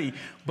confetti,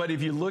 but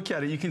if you look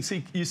at it,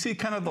 you see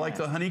kind of like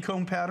the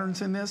honeycomb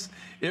patterns in this.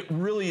 It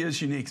really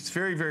is unique. It's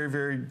very, very,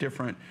 very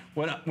different.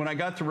 When I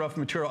got the rough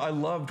material, I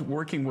loved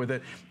working with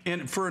it.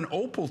 And for an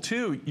opal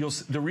too,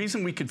 the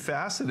reason we could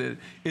facet it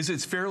is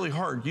it's fairly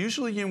hard.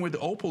 Usually with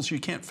opals, you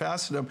can't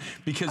facet them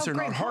because they're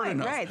not hard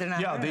enough. Right, they're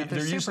not hard enough.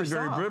 They're usually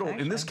very soft, brittle.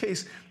 actually. In this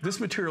case, this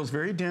material is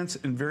very dense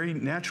and very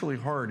naturally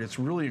hard. It's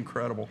really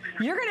incredible.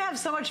 You're going to have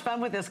so much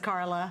fun with this,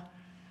 Carla.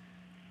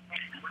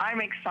 I'm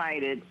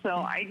excited. So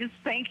I just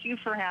thank you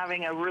for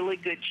having a really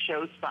good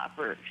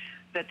showstopper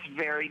that's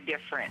very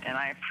different, and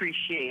I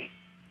appreciate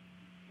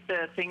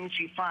the things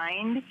you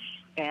find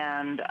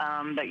and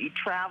that you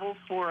travel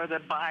for the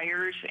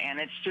buyers, and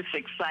it's just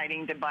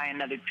exciting to buy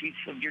another piece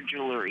of your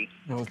jewelry.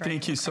 Well,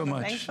 thank you so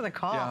much. Thanks for the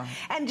call. Yeah.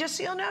 And just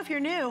so you'll know, if you're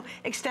new,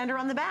 extender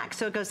on the back.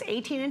 So it goes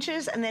 18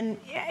 inches, and then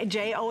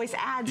Jay always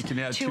adds You can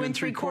add 2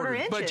 3/4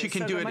 inches. But you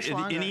can so do go it much at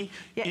longer.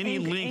 any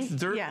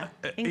length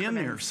in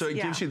there. So it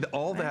gives you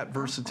all that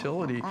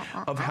versatility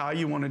of how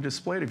you want to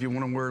display it. If you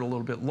want to wear it a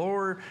little bit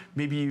lower,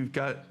 maybe you've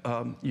got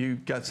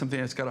something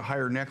that's got a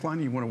higher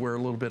neckline, you want to wear it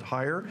a little bit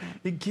higher.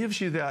 It gives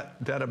you that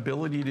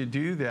ability to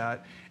do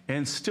that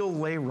and still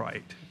lay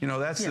right. You know,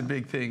 that's the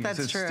big thing.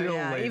 That's true, still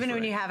lays even when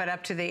right. you have it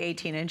up to the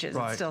 18 inches,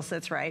 Right. it still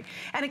sits right.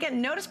 And again,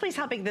 notice please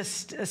how big the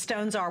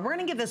stones are. We're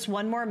gonna give this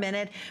one more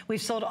minute.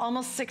 We've sold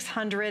almost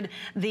 600.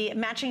 The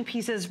matching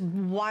pieces,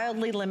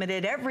 wildly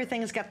limited.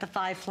 Everything's got the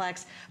 5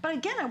 flex. But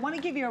again, I wanna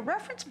give you a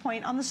reference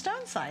point on the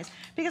stone size,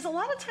 because a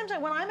lot of times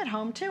when I'm at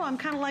home too, I'm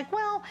kind of like,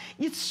 well,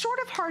 it's sort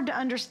of hard to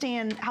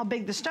understand how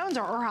big the stones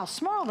are or how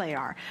small they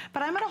are.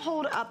 But I'm gonna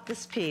hold up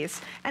this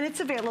piece, and it's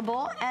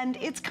available, and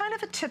it's kind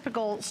of a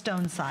typical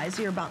stone size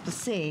you're about to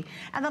see.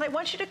 And then I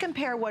want you to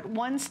compare what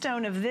one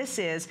stone of this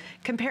is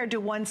compared to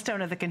one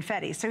stone of the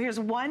confetti. So here's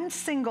one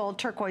single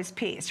turquoise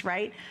piece,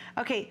 right?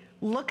 Okay,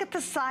 look at the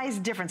size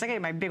difference. I gotta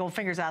get my big old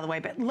fingers out of the way,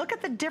 but look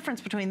at the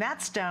difference between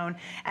that stone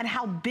and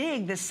how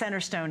big this center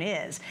stone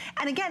is.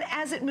 And again,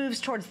 as it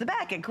moves towards the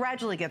back, it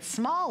gradually gets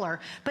smaller,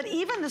 but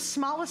even the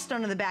smallest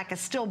stone in the back is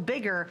still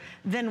bigger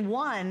than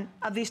one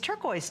of these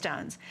turquoise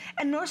stones.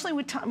 And mostly,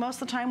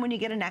 most of the time when you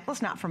get a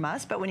necklace, not from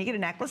us, but when you get a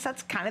necklace,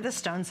 that's kind of the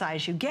stone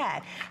size you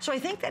get. So I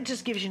think that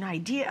just gives you an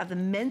idea of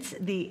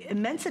the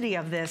immensity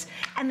of this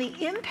and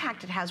the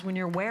impact it has when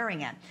you're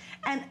wearing it.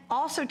 And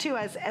also too,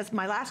 as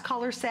my last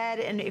caller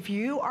said, and if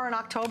you are an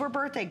October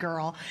birthday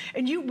girl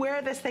and you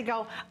wear this, they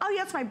go, oh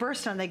yeah, it's my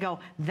birthstone. They go,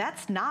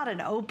 that's not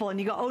an opal. And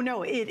you go, oh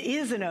no, it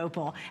is an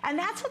opal. And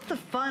that's what the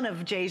fun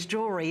of Jay's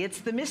jewelry. It's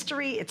the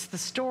mystery, it's the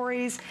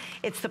stories,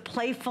 it's the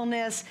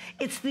playfulness,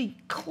 it's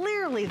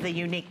clearly the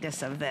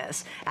uniqueness of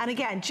this. And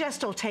again,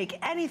 just will take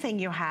anything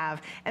you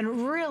have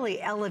and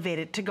really elevate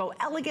it to go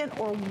elegant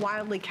or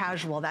wildly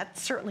casual.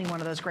 That's certainly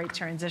one of those great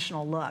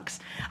transitional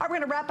looks. All right, we're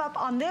gonna wrap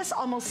up on this.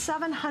 Almost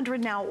 700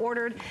 now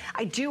ordered.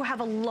 I do have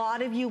a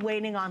lot of you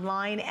waiting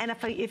online, and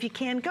if you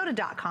can, go to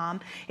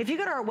 .com. If you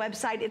go to our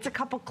website, it's a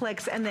couple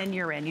clicks and then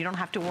you're in. You don't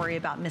have to worry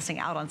about missing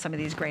out on some of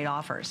these great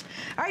offers.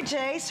 All right,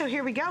 Jay, so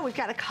here we go. We've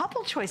got a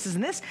couple choices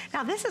in this.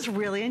 Now, this is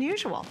really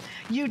unusual.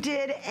 You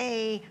did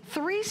a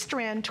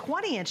 3-strand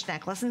 20-inch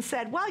necklace and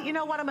said, well, you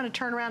know what? I'm gonna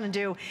turn around and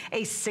do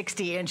a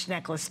 60-inch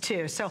necklace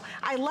too. So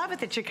I love it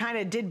that you kind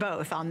of did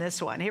both on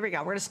this one. Here we go.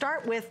 We're gonna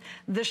start with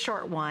the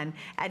short one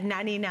at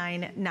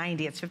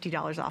 $99.90. It's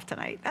 $50 off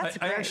tonight. That's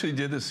great. I actually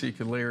did this so you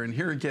could layer. And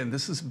here again,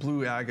 this is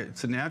blue agate.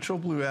 It's a natural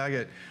blue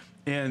agate.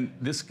 And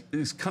this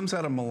comes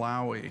out of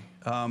Malawi.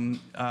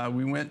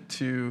 We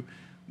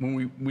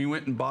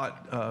went and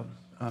bought,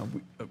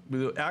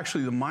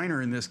 actually the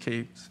miner in this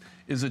case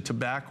is a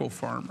tobacco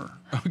farmer.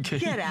 Okay.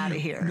 Get out of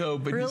here. No,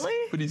 but really?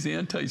 He's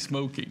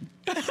anti-smoking.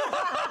 That's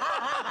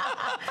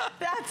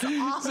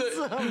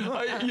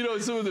awesome. You know,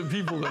 some of the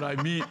people that I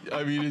meet,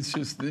 I mean, it's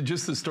just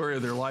the story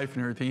of their life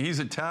and everything. He's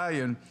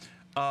Italian,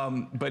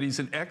 but he's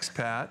an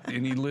expat,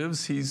 and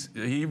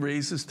he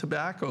raises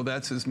tobacco.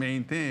 That's his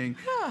main thing.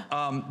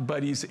 Huh.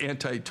 But he's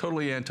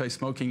totally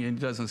anti-smoking, and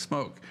he doesn't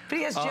smoke. But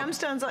he has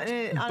gemstones on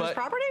his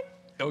property?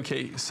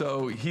 Okay,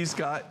 so he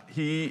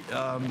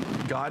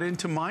got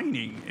into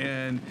mining,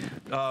 and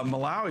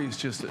Malawi is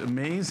just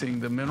amazing,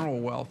 the mineral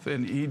wealth,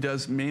 and he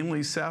does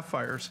mainly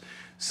sapphires.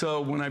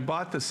 So when I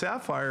bought the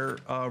sapphire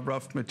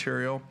rough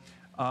material,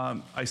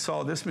 I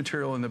saw this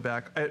material in the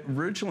back.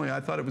 Originally,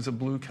 I thought it was a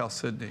blue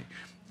chalcedony.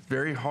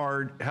 Very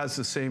hard, has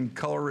the same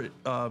color,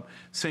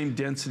 same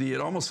density.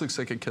 It almost looks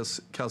like a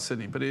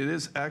chalcedony, but it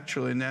is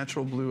actually a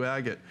natural blue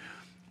agate.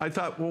 I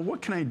thought, well,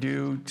 what can I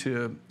do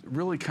to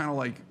really kind of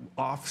like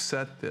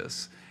offset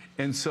this?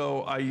 And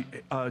so I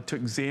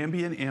took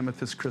Zambian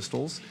amethyst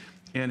crystals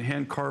and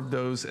hand carved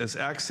those as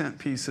accent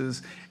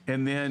pieces,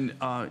 and then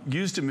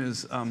used them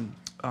as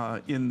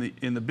in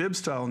the bib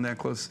style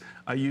necklace.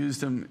 I used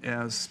them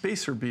as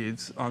spacer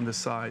beads on the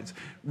sides.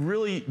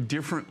 Really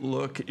different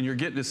look, and you're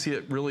getting to see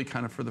it really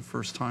kind of for the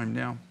first time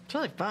now. It's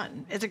really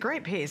fun. It's a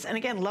great piece. And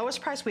again, lowest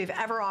price we've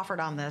ever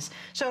offered on this.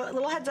 So a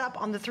little heads up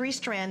on the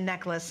 3-strand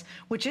necklace,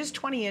 which is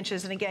 20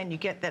 inches. And again, you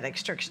get that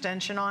extra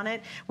extension on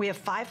it. We have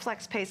 5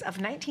 flex pays of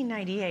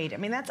 $19.98. I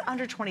mean, that's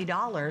under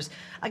 $20.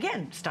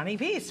 Again, stunning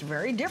piece,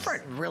 very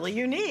different, really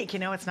unique. You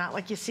know, it's not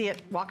like you see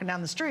it walking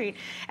down the street.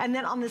 And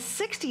then on the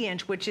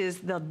 60-inch, which is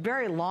the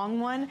very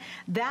long one,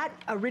 that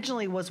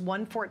originally was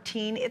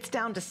 $114. It's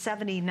down to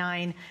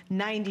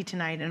 $79.90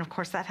 tonight. And of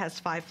course, that has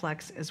 5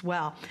 flex as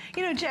well.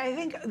 You know, Jay, I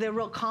think the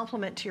real compliment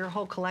to your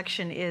whole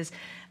collection is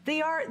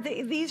these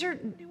are,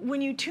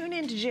 when you tune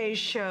into Jay's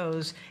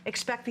shows,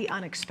 expect the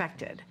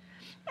unexpected.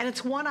 And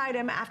it's one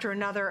item after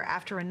another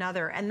after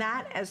another. And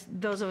that, as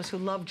those of us who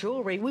love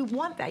jewelry, we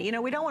want that. You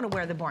know, we don't want to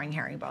wear the boring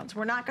herringbones.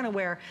 We're not going to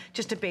wear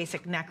just a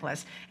basic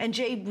necklace. And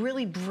Jay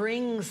really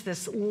brings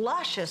this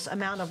luscious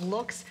amount of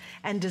looks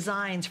and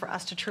designs for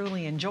us to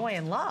truly enjoy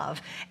and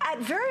love at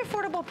very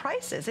affordable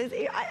prices.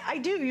 I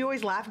do. You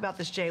always laugh about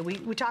this, Jay.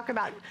 We talk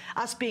about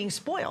us being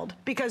spoiled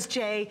because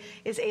Jay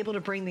is able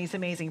to bring these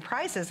amazing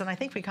prices. And I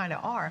think we kind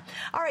of are.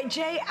 All right,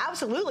 Jay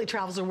absolutely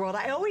travels the world.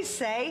 I always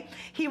say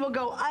he will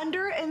go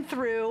under and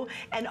through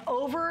and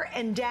over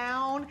and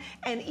down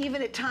and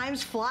even at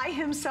times fly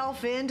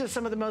himself into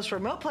some of the most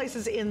remote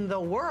places in the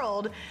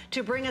world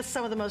to bring us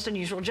some of the most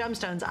unusual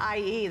gemstones,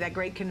 i.e. that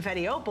great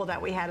confetti opal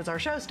that we had as our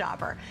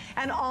showstopper,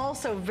 and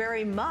also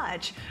very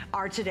much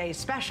our today's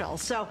special.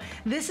 So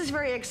this is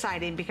very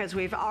exciting because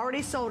we've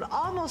already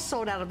almost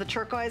sold out of the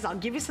turquoise. I'll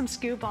give you some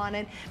scoop on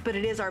it, but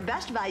it is our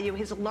best value,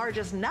 his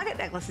largest nugget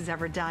necklace he's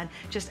ever done,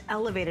 just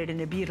elevated in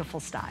a beautiful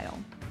style.